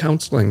family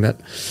counseling that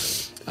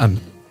I'm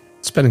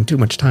spending too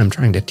much time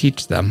trying to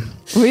teach them.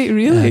 Wait,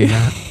 really?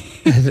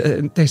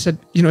 And they said,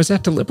 is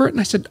that deliberate? And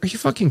I said, are you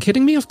fucking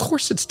kidding me? Of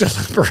course it's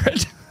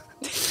deliberate.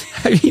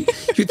 I mean,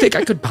 you think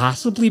I could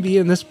possibly be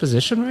in this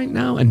position right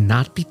now and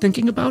not be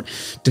thinking about,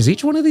 does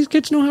each one of these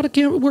kids know how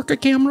to work a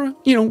camera?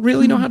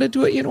 Really know how to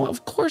do it?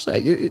 Of course.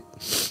 You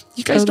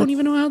guys don't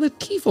even know how the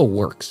TiVo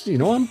works.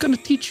 I'm going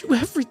to teach you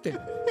everything.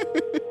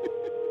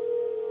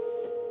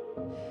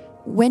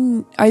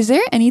 Is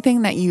there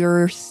anything that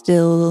you're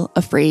still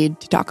afraid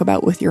to talk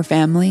about with your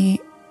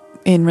family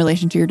in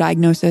relation to your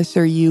diagnosis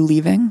or you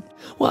leaving?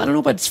 Well, I don't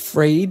know about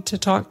afraid to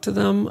talk to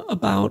them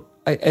about.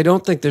 I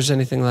don't think there's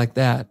anything like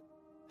that.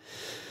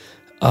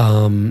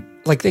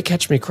 They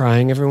catch me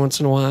crying every once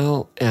in a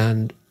while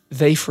and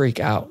they freak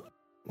out.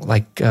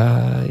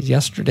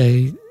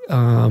 Yesterday,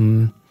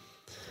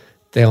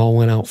 they all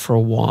went out for a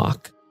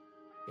walk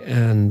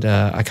and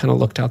I kind of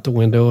looked out the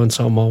window and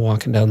saw them all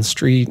walking down the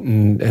street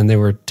and they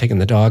were taking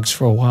the dogs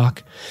for a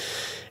walk.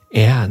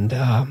 And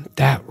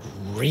that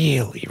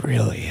really,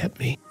 really hit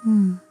me.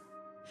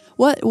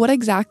 What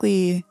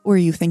exactly were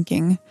you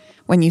thinking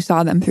when you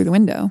saw them through the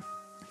window?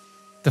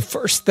 The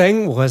first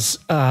thing was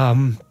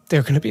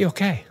they're going to be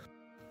okay.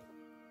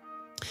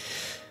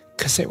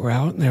 Because they were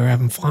out and they were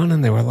having fun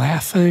and they were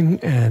laughing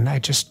and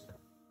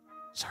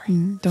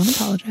sorry. Don't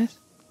apologize.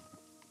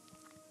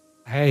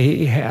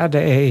 I had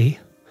a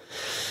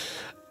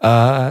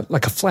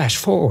flash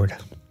forward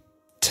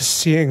to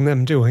seeing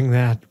them doing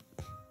that,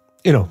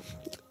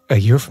 a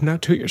year from now,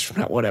 2 years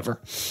from now, whatever.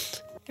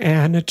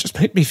 And it just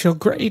made me feel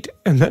great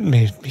and then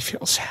made me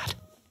feel sad.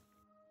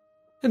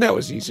 And that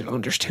was easy to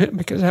understand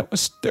because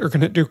they're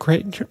going to do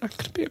great and you're not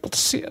going to be able to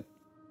see it.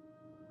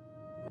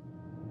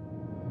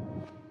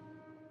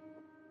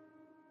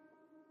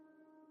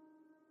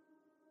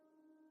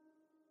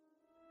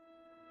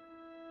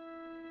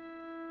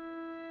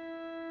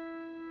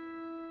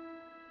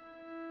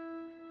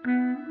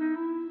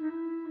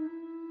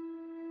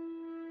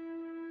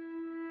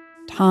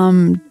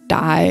 Tom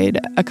died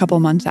a couple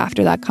months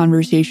after that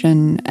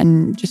conversation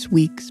and just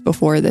weeks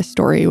before this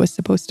story was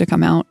supposed to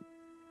come out.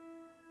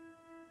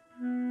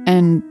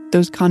 And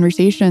those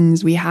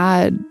conversations we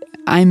had,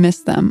 I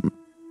miss them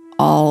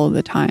all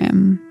the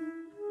time.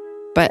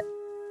 But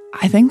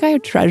I think I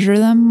treasure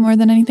them more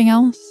than anything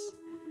else.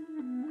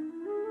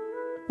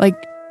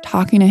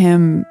 Talking to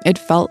him, it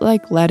felt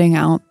like letting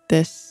out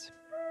this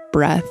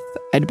breath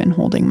I'd been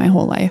holding my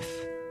whole life.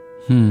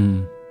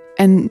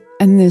 And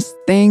this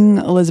thing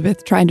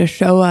Elizabeth tried to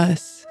show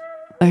us,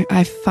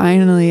 I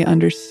finally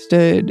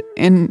understood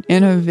in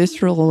a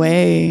visceral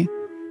way,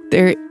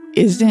 there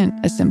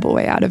isn't a simple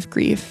way out of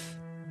grief.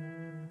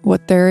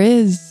 What there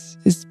is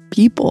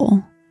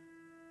people.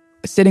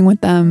 Sitting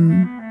with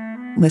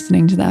them,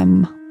 listening to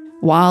them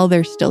while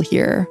they're still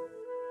here.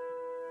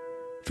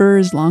 For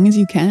as long as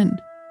you can.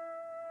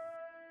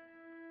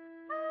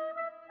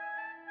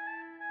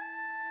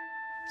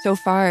 So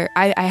far,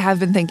 I have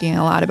been thinking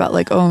a lot about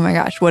oh my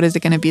gosh, what is it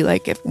going to be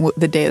like if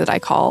the day that I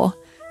call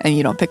and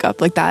you don't pick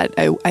up like that?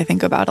 I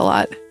think about a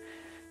lot.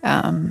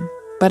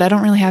 But I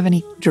don't really have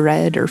any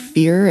dread or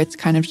fear. It's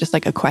kind of just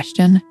a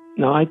question.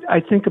 No, I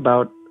think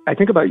about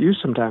you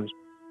sometimes.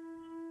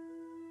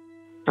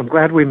 I'm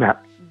glad we met.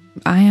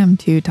 I am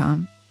too,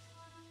 Tom.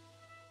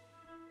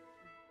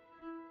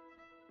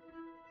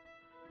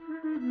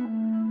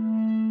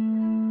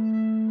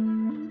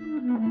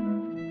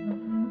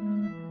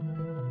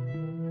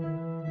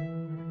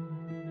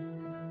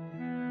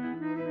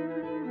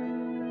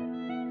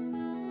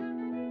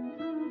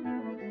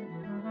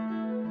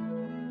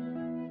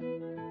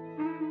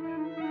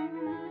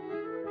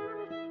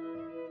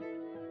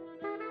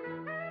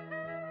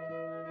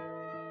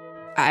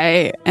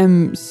 I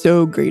am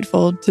so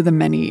grateful to the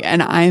many,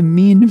 and I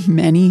mean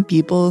many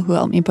people who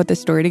helped me put this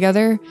story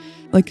together.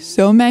 Like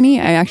so many,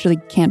 I actually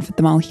can't fit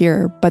them all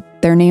here,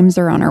 but their names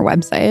are on our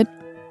website.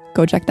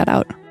 Go check that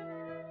out.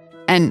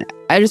 And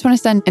I just want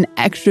to send an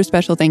extra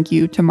special thank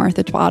you to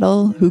Martha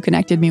Twaddle, who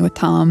connected me with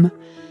Tom,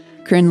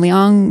 Corinne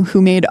Leong,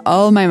 who made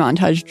all my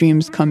montage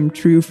dreams come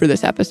true for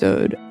this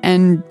episode,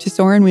 and to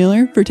Soren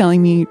Wheeler for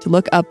telling me to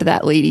look up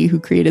that lady who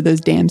created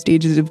those damn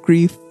stages of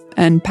grief,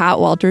 and Pat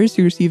Walters,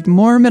 who received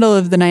more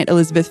middle-of-the-night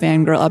Elizabeth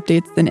fangirl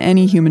updates than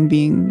any human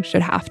being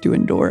should have to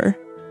endure.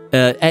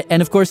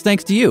 And of course,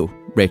 thanks to you,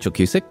 Rachel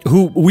Cusick,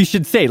 who we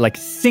should say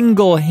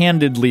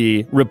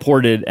single-handedly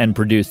reported and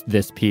produced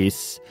this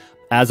piece.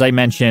 As I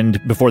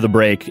mentioned before the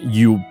break,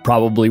 you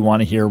probably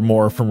want to hear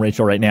more from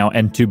Rachel right now.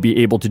 And to be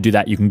able to do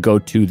that, you can go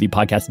to the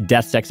podcast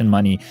Death, Sex, and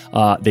Money.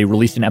 They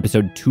released an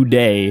episode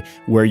today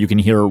where you can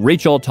hear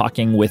Rachel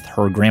talking with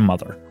her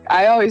grandmother.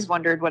 I always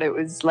wondered what it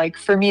was like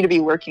for me to be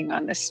working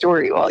on this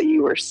story while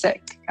you were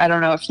sick. I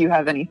don't know if you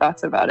have any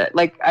thoughts about it.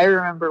 Like, I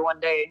remember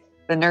one day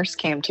the nurse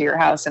came to your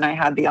house and I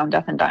had the On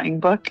Death and Dying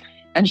book.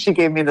 And she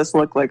gave me this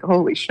look like,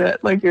 holy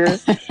shit, like you're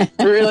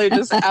really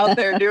just out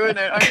there doing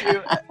it, aren't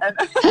you?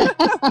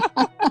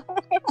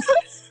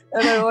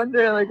 And I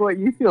wonder, like, what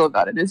you feel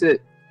about it. Is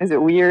it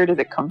weird? Is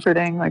it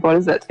comforting? Like, what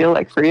does that feel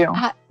like for you?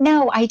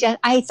 No,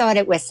 I thought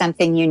it was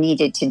something you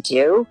needed to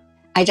do.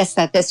 I just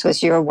thought this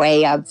was your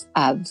way of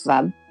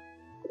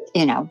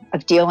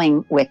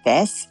dealing with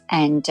this.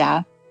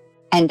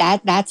 And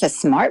that's a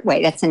smart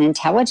way. That's an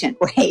intelligent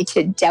way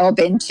to delve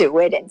into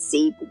it and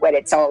see what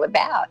it's all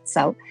about.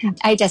 So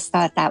I just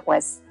thought that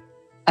was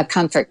a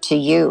comfort to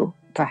you,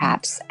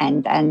 perhaps,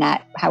 and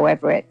that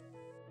however it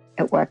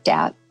worked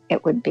out,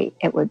 it would be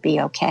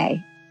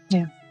okay.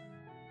 Yeah.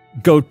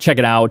 Go check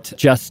it out.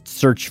 Just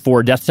search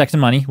for Death, Sex, and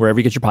Money wherever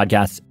you get your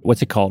podcasts.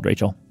 What's it called,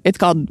 Rachel? It's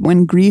called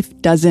When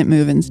Grief Doesn't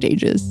Move in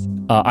Stages.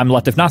 I'm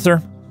Latif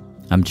Nasser.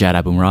 I'm Jad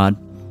Abumrad.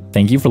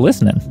 Thank you for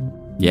listening.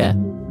 Yeah.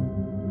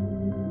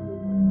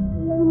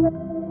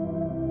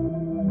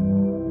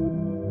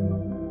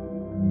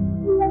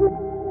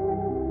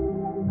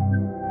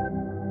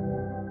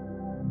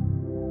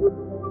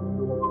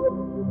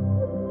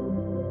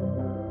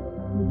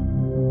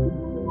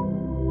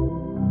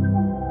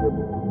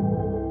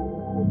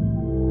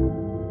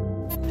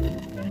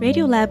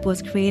 Radiolab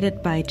was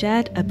created by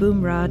Jad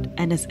Abumrad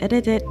and is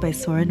edited by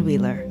Soren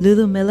Wheeler.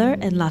 Lulu Miller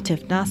and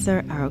Latif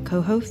Nasser are our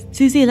co-hosts.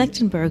 Susie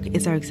Lechtenberg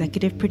is our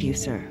executive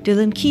producer.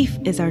 Dylan Keefe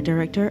is our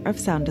director of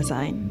sound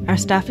design. Our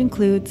staff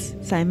includes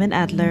Simon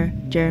Adler,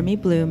 Jeremy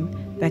Bloom,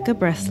 Becca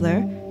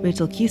Bressler,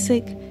 Rachel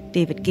Cusick,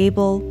 David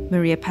Gable,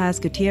 Maria Paz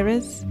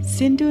Gutierrez,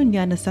 Sindhu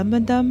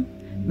Nyanasambandam,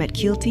 Matt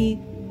Keelty,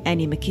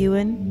 Annie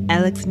McEwen,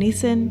 Alex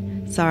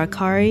Neeson, Sarah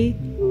Kari,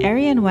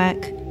 Ariane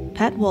Wack,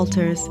 Pat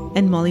Walters,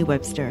 and Molly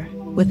Webster,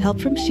 with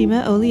help from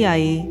Shima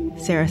Oliai,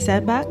 Sarah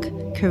Sandbach,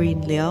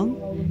 Corinne Leong,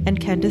 and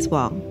Candice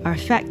Wong. Our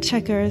fact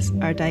checkers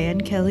are Diane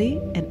Kelly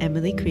and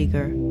Emily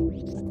Krieger.